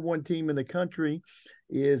named number one team in the country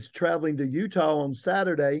is traveling to Utah on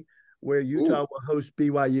Saturday, where Utah will host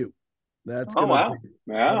BYU. That's how about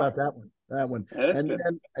that one? That one. And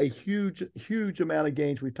then a huge amount of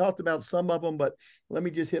games. We talked about some of them, but let me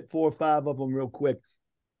just hit 4 or 5 of them real quick.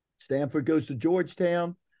 Stanford goes to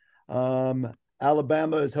Georgetown.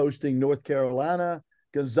 Alabama is hosting North Carolina.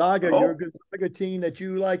 Gonzaga, your Gonzaga team that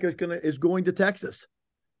you like is going to Texas.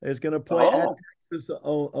 Is going to play at Texas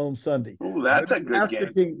on Sunday. Oh, that's a good game.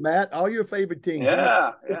 Team, Matt, all your favorite teams.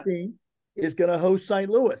 Yeah. Team is going to host St.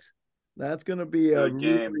 Louis. That's going to be a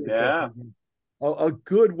game. Really game. A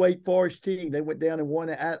good Wake Forest team. They went down and won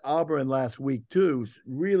at Auburn last week too.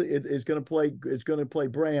 Really, it's going to play. It's going to play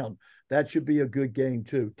Brown. That should be a good game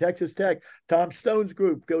too. Texas Tech, Tom Stone's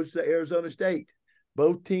group goes to Arizona State.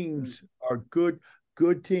 Both teams are good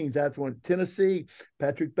teams. That's one. Tennessee,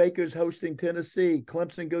 Patrick Baker's hosting Tennessee.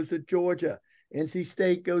 Clemson goes to Georgia. NC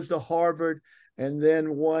State goes to Harvard, and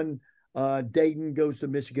then Dayton goes to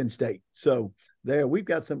Michigan State. So there, we've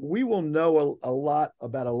got some. We will know a lot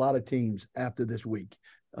about a lot of teams after this week.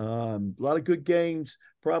 A lot of good games.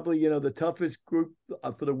 Probably, the toughest group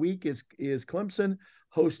for the week is Clemson.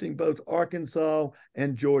 hosting both Arkansas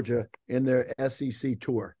and Georgia in their SEC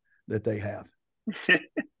tour that they have.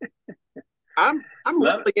 I'm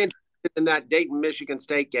really interested in that Dayton Michigan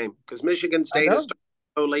State game because Michigan State is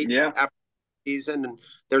slowly after the season, and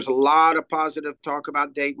there's a lot of positive talk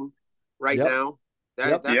about Dayton right now.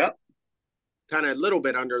 That's kind of a little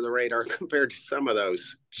bit under the radar compared to some of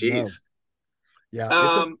those. Jeez. No.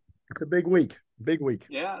 Yeah, it's a big week. Big week.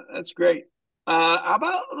 Yeah, that's great. How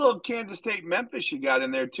about a little Kansas State Memphis you got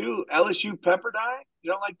in there too? LSU Pepperdine.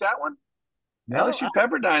 You don't like that one? No, LSU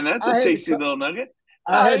Pepperdine. That's a tasty little nugget.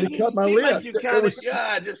 I had to cut my list. Like you kind of,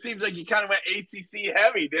 it just seems like you kind of went ACC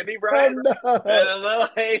heavy, didn't he, Brian? Oh, no. And a little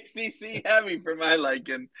ACC heavy for my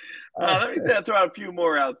liking. Let me throw out a few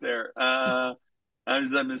more out there. I'm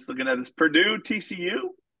just looking at this Purdue TCU.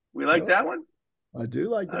 We like that one. I do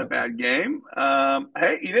like that. Not a bad game.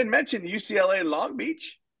 Hey, you didn't mention UCLA Long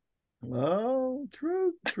Beach. Oh,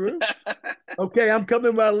 true. Okay, I'm coming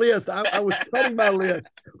with my list. I was cutting my list.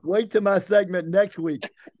 Wait till my segment next week.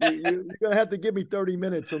 You're going to have to give me 30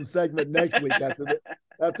 minutes on segment next week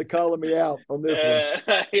after calling me out on this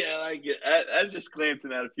one. Yeah, I like it. I was just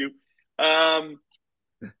glancing at a few. And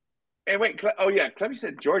wait, Clemmy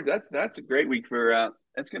said Georgia. That's a great week for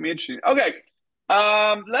that's going to be interesting. Okay,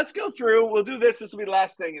 let's go through. We'll do this. This will be the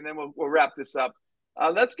last thing, and then we'll wrap this up.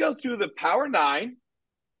 Let's go through the Power 9.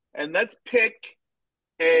 And let's pick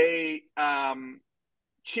a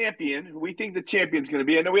champion who we think the champion's going to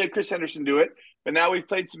be. I know we had Chris Henderson do it, but now we've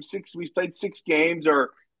played 6 games, or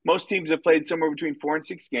most teams have played somewhere between 4 and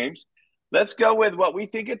 6 games. Let's go with what we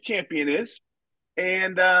think a champion is,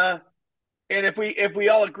 and if we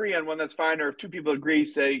all agree on one, that's fine. Or if 2 people agree,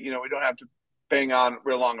 say we don't have to bang on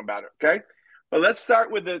real long about it. Okay, but let's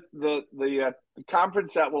start with the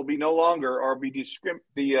conference that will be no longer or be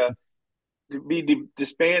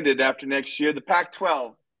disbanded after next year. The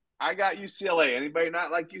Pac-12. I got UCLA. Anybody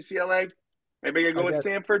not like UCLA? Maybe I go with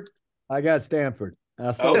Stanford. I got Stanford.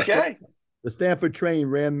 The Stanford train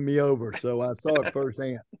ran me over, so I saw it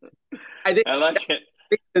firsthand. I think I like it.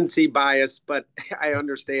 Recency bias, but I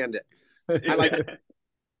understand it. I like it.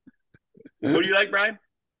 Who do you like, Brian?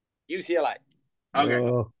 UCLA. Okay.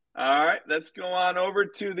 All right. Let's go on over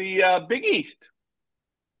to the Big East.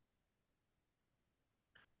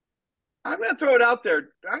 I'm going to throw it out there.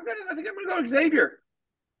 I think I'm going to go Xavier.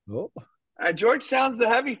 Oh. Georgetown's the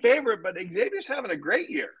heavy favorite, but Xavier's having a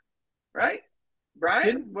great year, right?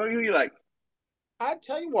 Brian, what do you like? I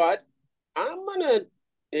tell you what,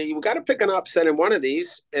 you got to pick an upset in one of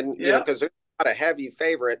these, and because there's a lot of heavy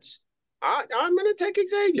favorites. I'm going to take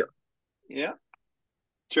Xavier. Yeah,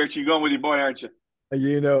 Church, you're going with your boy, aren't you?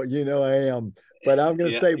 You know I am. But I'm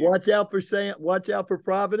going to say, watch out for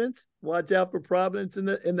Providence. Watch out for Providence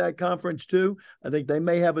in that conference too. I think they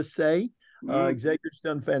may have a say. Xavier's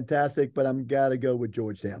done fantastic, but I'm got to go with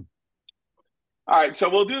Georgetown. All right, so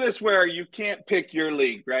we'll do this where you can't pick your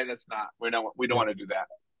league, right? We don't want to do that.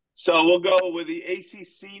 So we'll go with the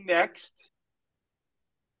ACC next.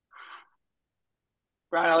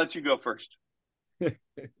 Brian, I'll let you go first.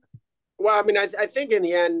 Well, I mean, I think in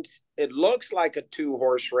the end, it looks like a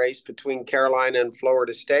 2-horse race between Carolina and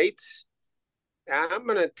Florida State. I'm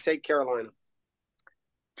going to take Carolina.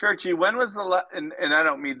 Churchy, when was and I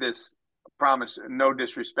don't mean this, promise, no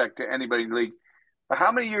disrespect to anybody in the league, but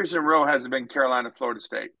how many years in a row has it been Carolina, Florida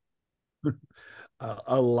State?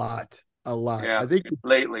 A lot. Yeah, I think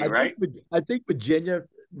lately, right? I think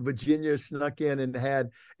Virginia snuck in and had,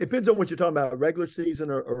 it depends on what you're talking about, regular season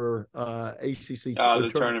or ACC. Oh, the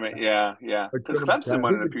tournament. Yeah. Because Clemson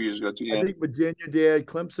won it a few years ago too. Yeah. I think Virginia did.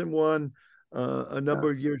 Clemson won a number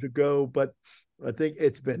of years ago, but I think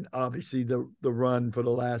it's been obviously the run for the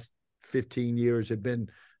last 15 years have been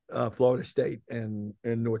Florida State and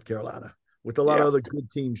North Carolina, with a lot of other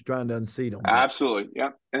good teams trying to unseat them. Absolutely. Yeah.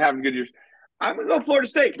 And having good years. I'm going to go Florida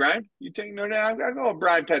State, Brian. You take Notre Dame? I'm going to go with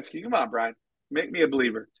Brian Petsky. Come on, Brian. Make me a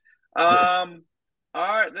believer. All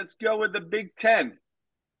right, let's go with the Big Ten.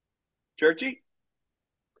 Churchy?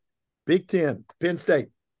 Big Ten, Penn State.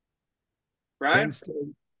 Brian?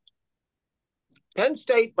 Penn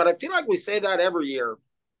State, but I feel like we say that every year.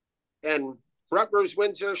 And Rutgers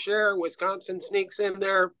wins their share. Wisconsin sneaks in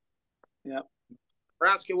there. Yeah.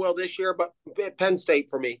 Nebraska will this year, but Penn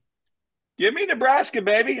State for me. Give me Nebraska,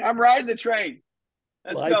 baby. I'm riding the train.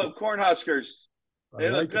 Let's go, Cornhuskers. They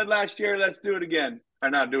looked good last year. Let's do it again. Or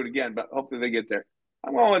not do it again, but hopefully they get there.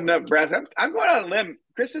 I'm going with Nebraska. I'm going on a limb.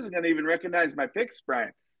 Chris isn't going to even recognize my picks,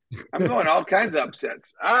 Brian. I'm going all kinds of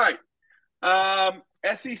upsets. All right.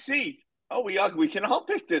 SEC. Oh, we can all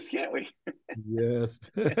pick this, can't we? Yes.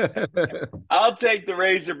 I'll take the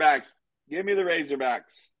Razorbacks. Give me the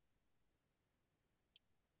Razorbacks.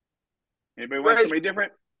 Anybody want somebody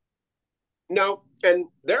different? No, and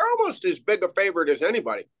they're almost as big a favorite as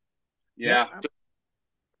anybody. Yeah.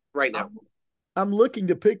 Right now. I'm looking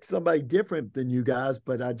to pick somebody different than you guys,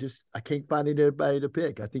 but I can't find anybody to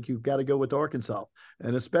pick. I think you've got to go with Arkansas,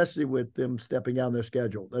 and especially with them stepping out their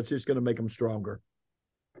schedule. That's just going to make them stronger.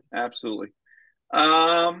 Absolutely.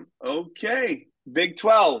 Okay. Big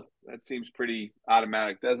 12. That seems pretty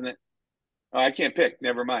automatic, doesn't it? Oh, I can't pick.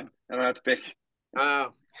 Never mind. I don't have to pick.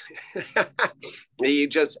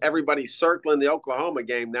 Everybody's circling the Oklahoma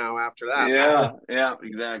game now after that. Yeah,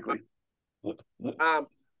 exactly.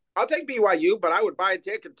 I'll take BYU, but I would buy a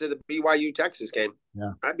ticket to the BYU Texas game.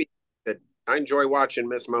 Yeah. I enjoy watching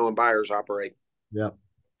Miss Mo and Byers operate. Yeah.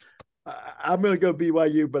 I'm going to go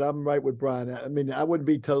BYU, but I'm right with Brian. I mean, I wouldn't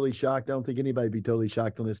be totally shocked. I don't think anybody would be totally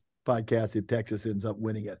shocked on this podcast if Texas ends up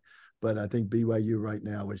winning it. But I think BYU right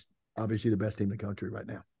now is obviously the best team in the country right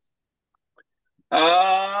now.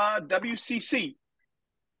 WCC.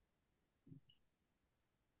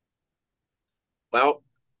 Well,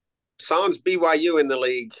 sans BYU in the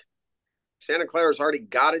league. Santa Clara's already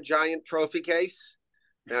got a giant trophy case.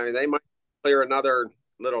 I mean, they might clear another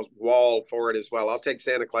little wall for it as well. I'll take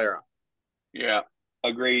Santa Clara. Yeah,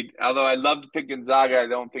 agreed. Although I love to pick Gonzaga, I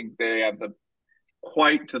don't think they have the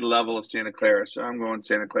quite to the level of Santa Clara. So I'm going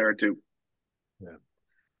Santa Clara too. Yeah.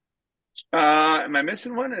 Am I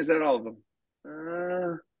missing one? Is that all of them?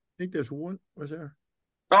 I think there's one. Was there?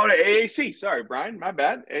 Oh, the AAC. Sorry, Brian. My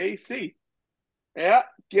bad. AAC. Yeah,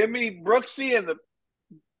 give me Brooksy and the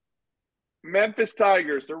Memphis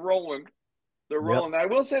Tigers. They're rolling. They're rolling. Yep. I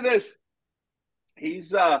will say this.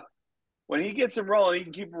 He's when he gets him rolling, he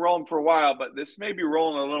can keep him rolling for a while, but this may be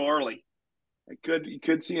rolling a little early. You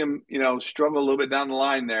could see him, struggle a little bit down the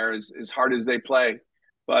line there as hard as they play.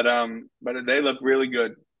 But they look really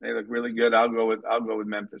good. They look really good. I'll go with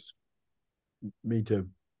Memphis. Me too.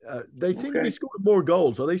 They seem to be scoring more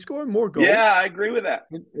goals. Are they scoring more goals? Yeah, I agree with that.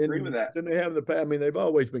 Than they have in the past. I mean, they've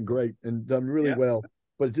always been great and done really well.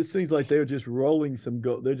 But it just seems like they're just rolling some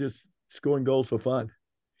goals. They're just scoring goals for fun.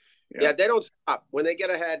 Yeah, they don't stop. When they get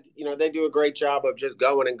ahead, they do a great job of just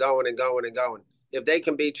going and going and going and going. If they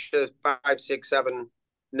can beat just 5, 6, 7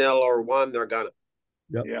 nil or 1, they're gonna.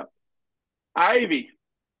 Yep. Yeah. Ivy.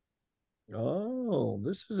 Oh,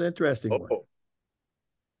 this is an interesting one.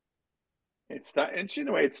 It's interesting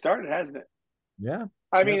the way it started, hasn't it? Yeah.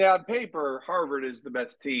 I mean, on paper, Harvard is the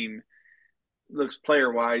best team. Looks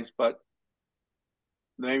player wise, but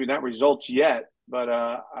maybe not results yet. But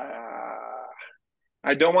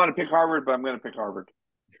I don't want to pick Harvard, but I'm going to pick Harvard.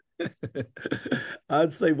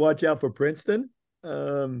 I'd say watch out for Princeton.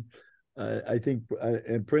 I think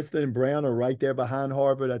and Princeton and Brown are right there behind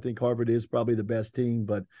Harvard. I think Harvard is probably the best team,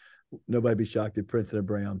 but nobody be shocked if Princeton and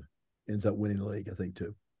Brown ends up winning the league, I think,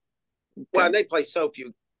 too. Well, they play so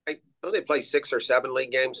few. They play 6 or 7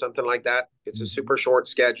 league games, something like that. It's a super short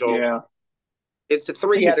schedule. Yeah. It's a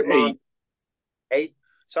 3-headed monster. 8.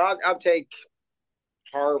 So I'll take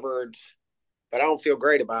Harvard, but I don't feel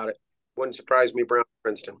great about it. Wouldn't surprise me, Brown,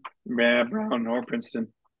 Princeton. Yeah, Brown or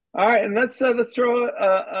Princeton. All right, and let's throw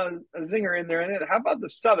a zinger in there. And how about the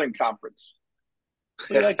Southern Conference? What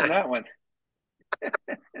do you like in that one?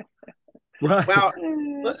 Right. Well,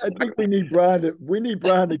 I think we need Brian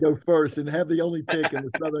to go first and have the only pick in the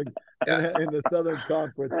Southern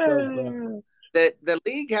Conference. The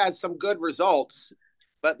league has some good results,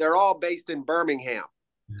 but they're all based in Birmingham.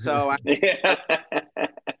 So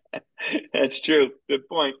that's true. Good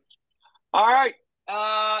point. All right.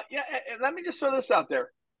 Let me just throw this out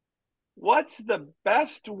there. What's the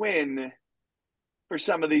best win for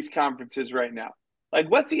some of these conferences right now? Like,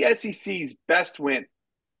 what's the SEC's best win?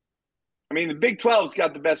 I mean, the Big 12's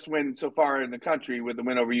got the best win so far in the country with the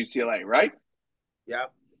win over UCLA, right? Yeah.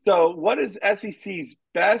 So what is SEC's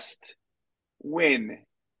best win?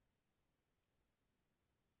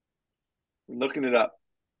 I'm looking it up.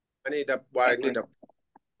 I need a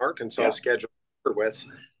Arkansas schedule with.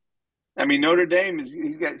 I mean, Notre Dame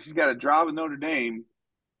she's got a draw with Notre Dame,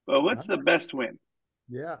 but what's the best win?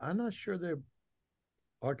 Yeah, I'm not sure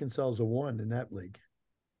Arkansas is a one in that league.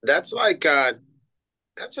 That's like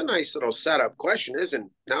that's a nice little setup question, isn't it?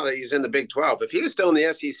 Now that he's in the Big 12. If he was still in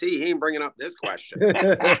the SEC, he ain't bringing up this question. All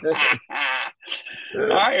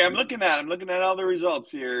right, I'm looking at all the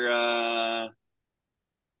results here.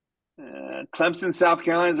 Clemson, South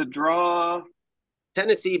Carolina's a draw.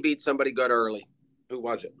 Tennessee beat somebody good early. Who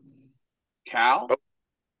was it? Cal.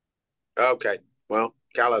 Oh. Okay. Well,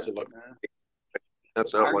 Cal hasn't looked.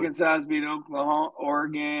 That's not one. Arkansas beat Oklahoma,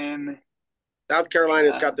 Oregon. South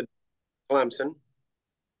Carolina's got the Clemson.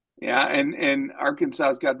 Yeah, and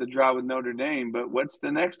Arkansas's got the draw with Notre Dame, but what's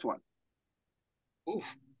the next one? Oof.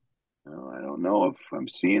 No, I don't know if I'm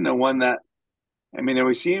seeing the one that. I mean, are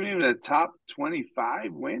we seeing even a top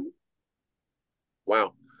 25 win?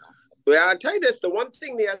 Wow. Well, I'll tell you this, the one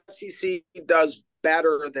thing the SEC does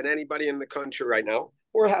better than anybody in the country right now,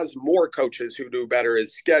 or has more coaches who do better,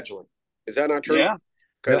 is scheduling. Is that not true? Yeah,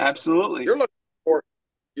 Because absolutely. you're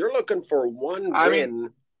looking for one I mean, win.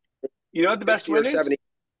 you know what the best 60 or win is? 70.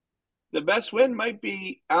 The best win might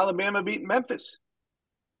be Alabama beating Memphis.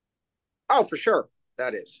 Oh, for sure.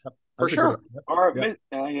 That is. For That's a good sure. one. Or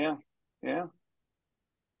yeah.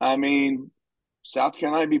 I mean, South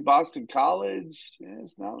Carolina beat Boston College. Yeah,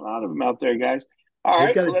 it's not a lot of them out there, guys. All They've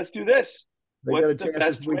right, got well, let's do this. they got What's a the chance this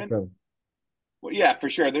best week, win? though. Well, yeah, for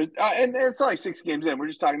sure. There's and it's only 6 games in. We're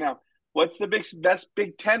just talking now. What's the best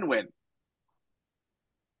Big Ten win?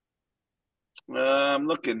 I'm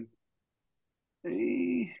looking.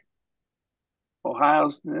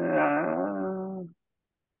 Ohio's. Penn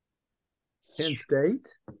State.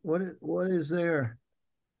 What is there?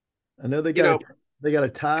 I know You know, they got a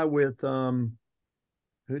tie with who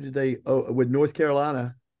did they with North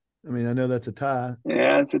Carolina. I mean, I know that's a tie.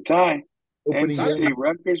 Yeah, it's a tie. Opening NC game. State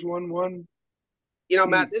Rutgers 1-1.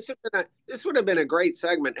 Matt, this would have been a great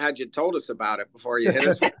segment had you told us about it before you hit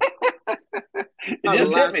us. It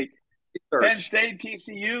just hit me. Research. Penn State,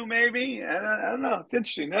 TCU, maybe. I don't know. It's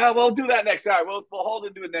interesting. We'll do that next. All right, we'll hold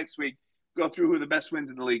into it next week. Go through who the best wins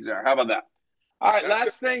in the leagues are. How about that? All right, That's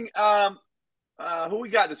last thing. Who we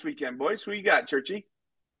got this weekend, boys? Who you got, Churchy?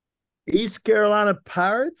 East Carolina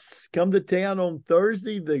Pirates come to town on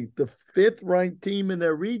Thursday, the fifth ranked team in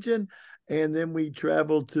their region, and then we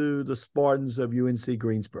travel to the Spartans of UNC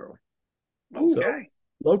Greensboro. Okay. So,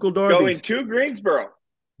 local derby. Going to Greensboro.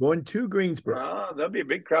 Going to Greensboro. Oh, there'll be a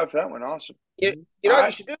big crowd for that one. Awesome. You know what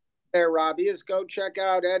you should do there, Robbie, is go check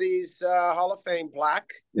out Eddie's Hall of Fame plaque.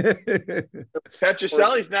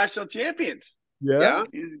 Petrocelli's national champions. Yeah.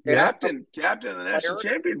 He's captain of the national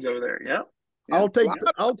champions over there. Yeah. I'll take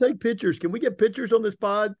pictures. Can we get pictures on this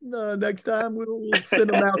pod next time? We'll send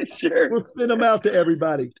them out. Sure. We'll send them out to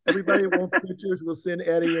everybody. Everybody wants pictures. We'll send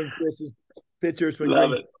Eddie and Chris's pictures from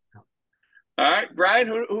Love it. All right, Brian,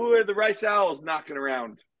 who are the Rice Owls knocking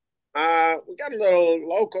around? We got a little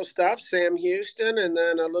local stuff, Sam Houston, and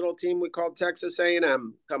then a little team we call Texas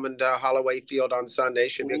A&M coming to Holloway Field on Sunday.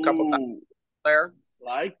 Should be a couple there.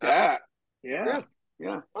 Like that. Yeah.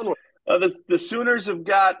 The Sooners have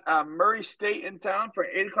got Murray State in town for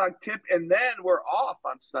an 8 o'clock tip, and then we're off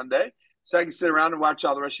on Sunday. So I can sit around and watch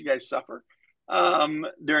all the rest of you guys suffer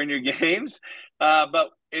during your games.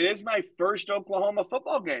 But it is my first Oklahoma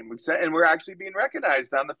football game, and we're actually being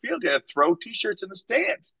recognized on the field. Going to throw T-shirts in the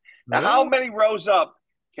stands. Now, how many rows up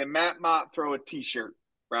can Matt Mott throw a T-shirt,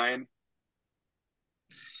 Brian?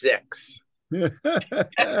 6. The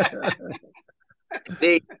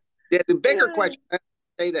bigger question,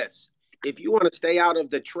 say this. If you want to stay out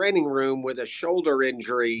of the training room with a shoulder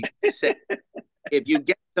injury, if you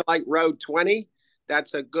get to like row 20,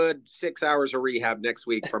 that's a good 6 hours of rehab next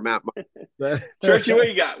week for Matt. Churchy, what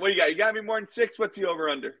you got? You got me more than 6? What's the over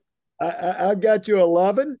under? I've got you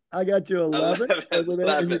 11. I got you 11.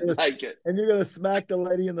 11. Like it. And you're going to smack the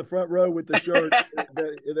lady in the front row with the shirt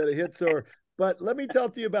that hits her. But let me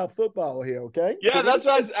talk to you about football here, okay? Yeah, that's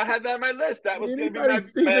what I had that on my list. That was going to be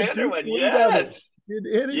my other one. Yes. Did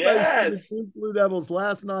anybody see the Blue Devils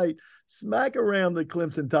last night smack around the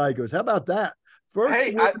Clemson Tigers? How about that?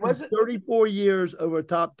 First win in 34 years over a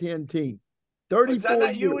top 10 team.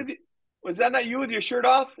 34 years. Was that not you with your shirt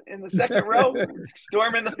off in the second row,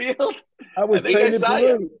 storming the field? I was painted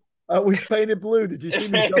blue. I was painted blue. Did you see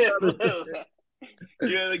me jump out of the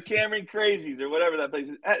the Cameron Crazies or whatever that place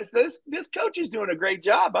is. This coach is doing a great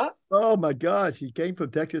job, huh? Oh my gosh, he came from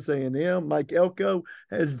Texas A&M. Mike Elko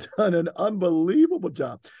has done an unbelievable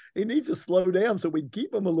job. He needs to slow down so we can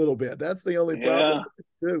keep him a little bit. That's the only problem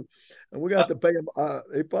too. And we're gonna have to pay him.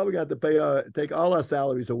 He probably got to pay take all our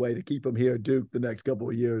salaries away to keep him here at Duke the next couple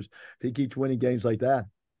of years if he keeps winning games like that.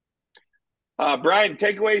 Brian,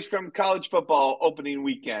 takeaways from college football opening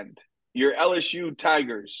weekend. Your LSU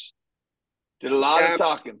Tigers did a lot of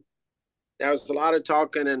talking. That was a lot of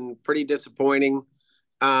talking and pretty disappointing.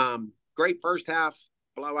 Great first half,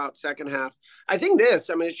 blowout second half. I think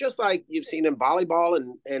it's just like you've seen in volleyball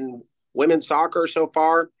and women's soccer so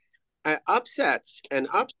far. Upsets.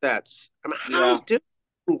 How's Duke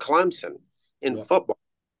and Clemson in football?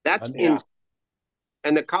 That's insane.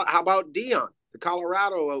 And how about Dion, the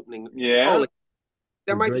Colorado opening? Yeah.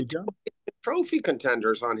 There might be 2 trophy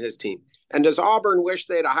contenders on his team. And does Auburn wish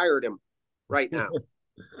they'd have hired him right now?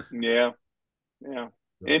 Yeah.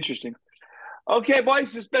 Interesting. Okay,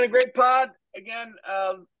 boys, it's been a great pod. Again,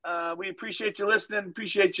 we appreciate you listening.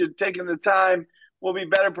 Appreciate you taking the time. we'll be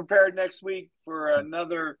better prepared next week for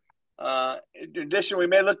another edition. We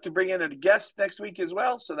may look to bring in a guest next week as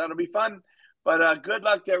well, so that'll be fun. But good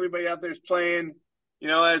luck to everybody out there playing.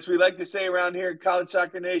 As we like to say around here in College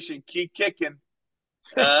Soccer Nation, keep kicking.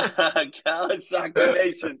 College Soccer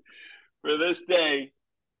Nation for this day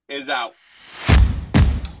is out.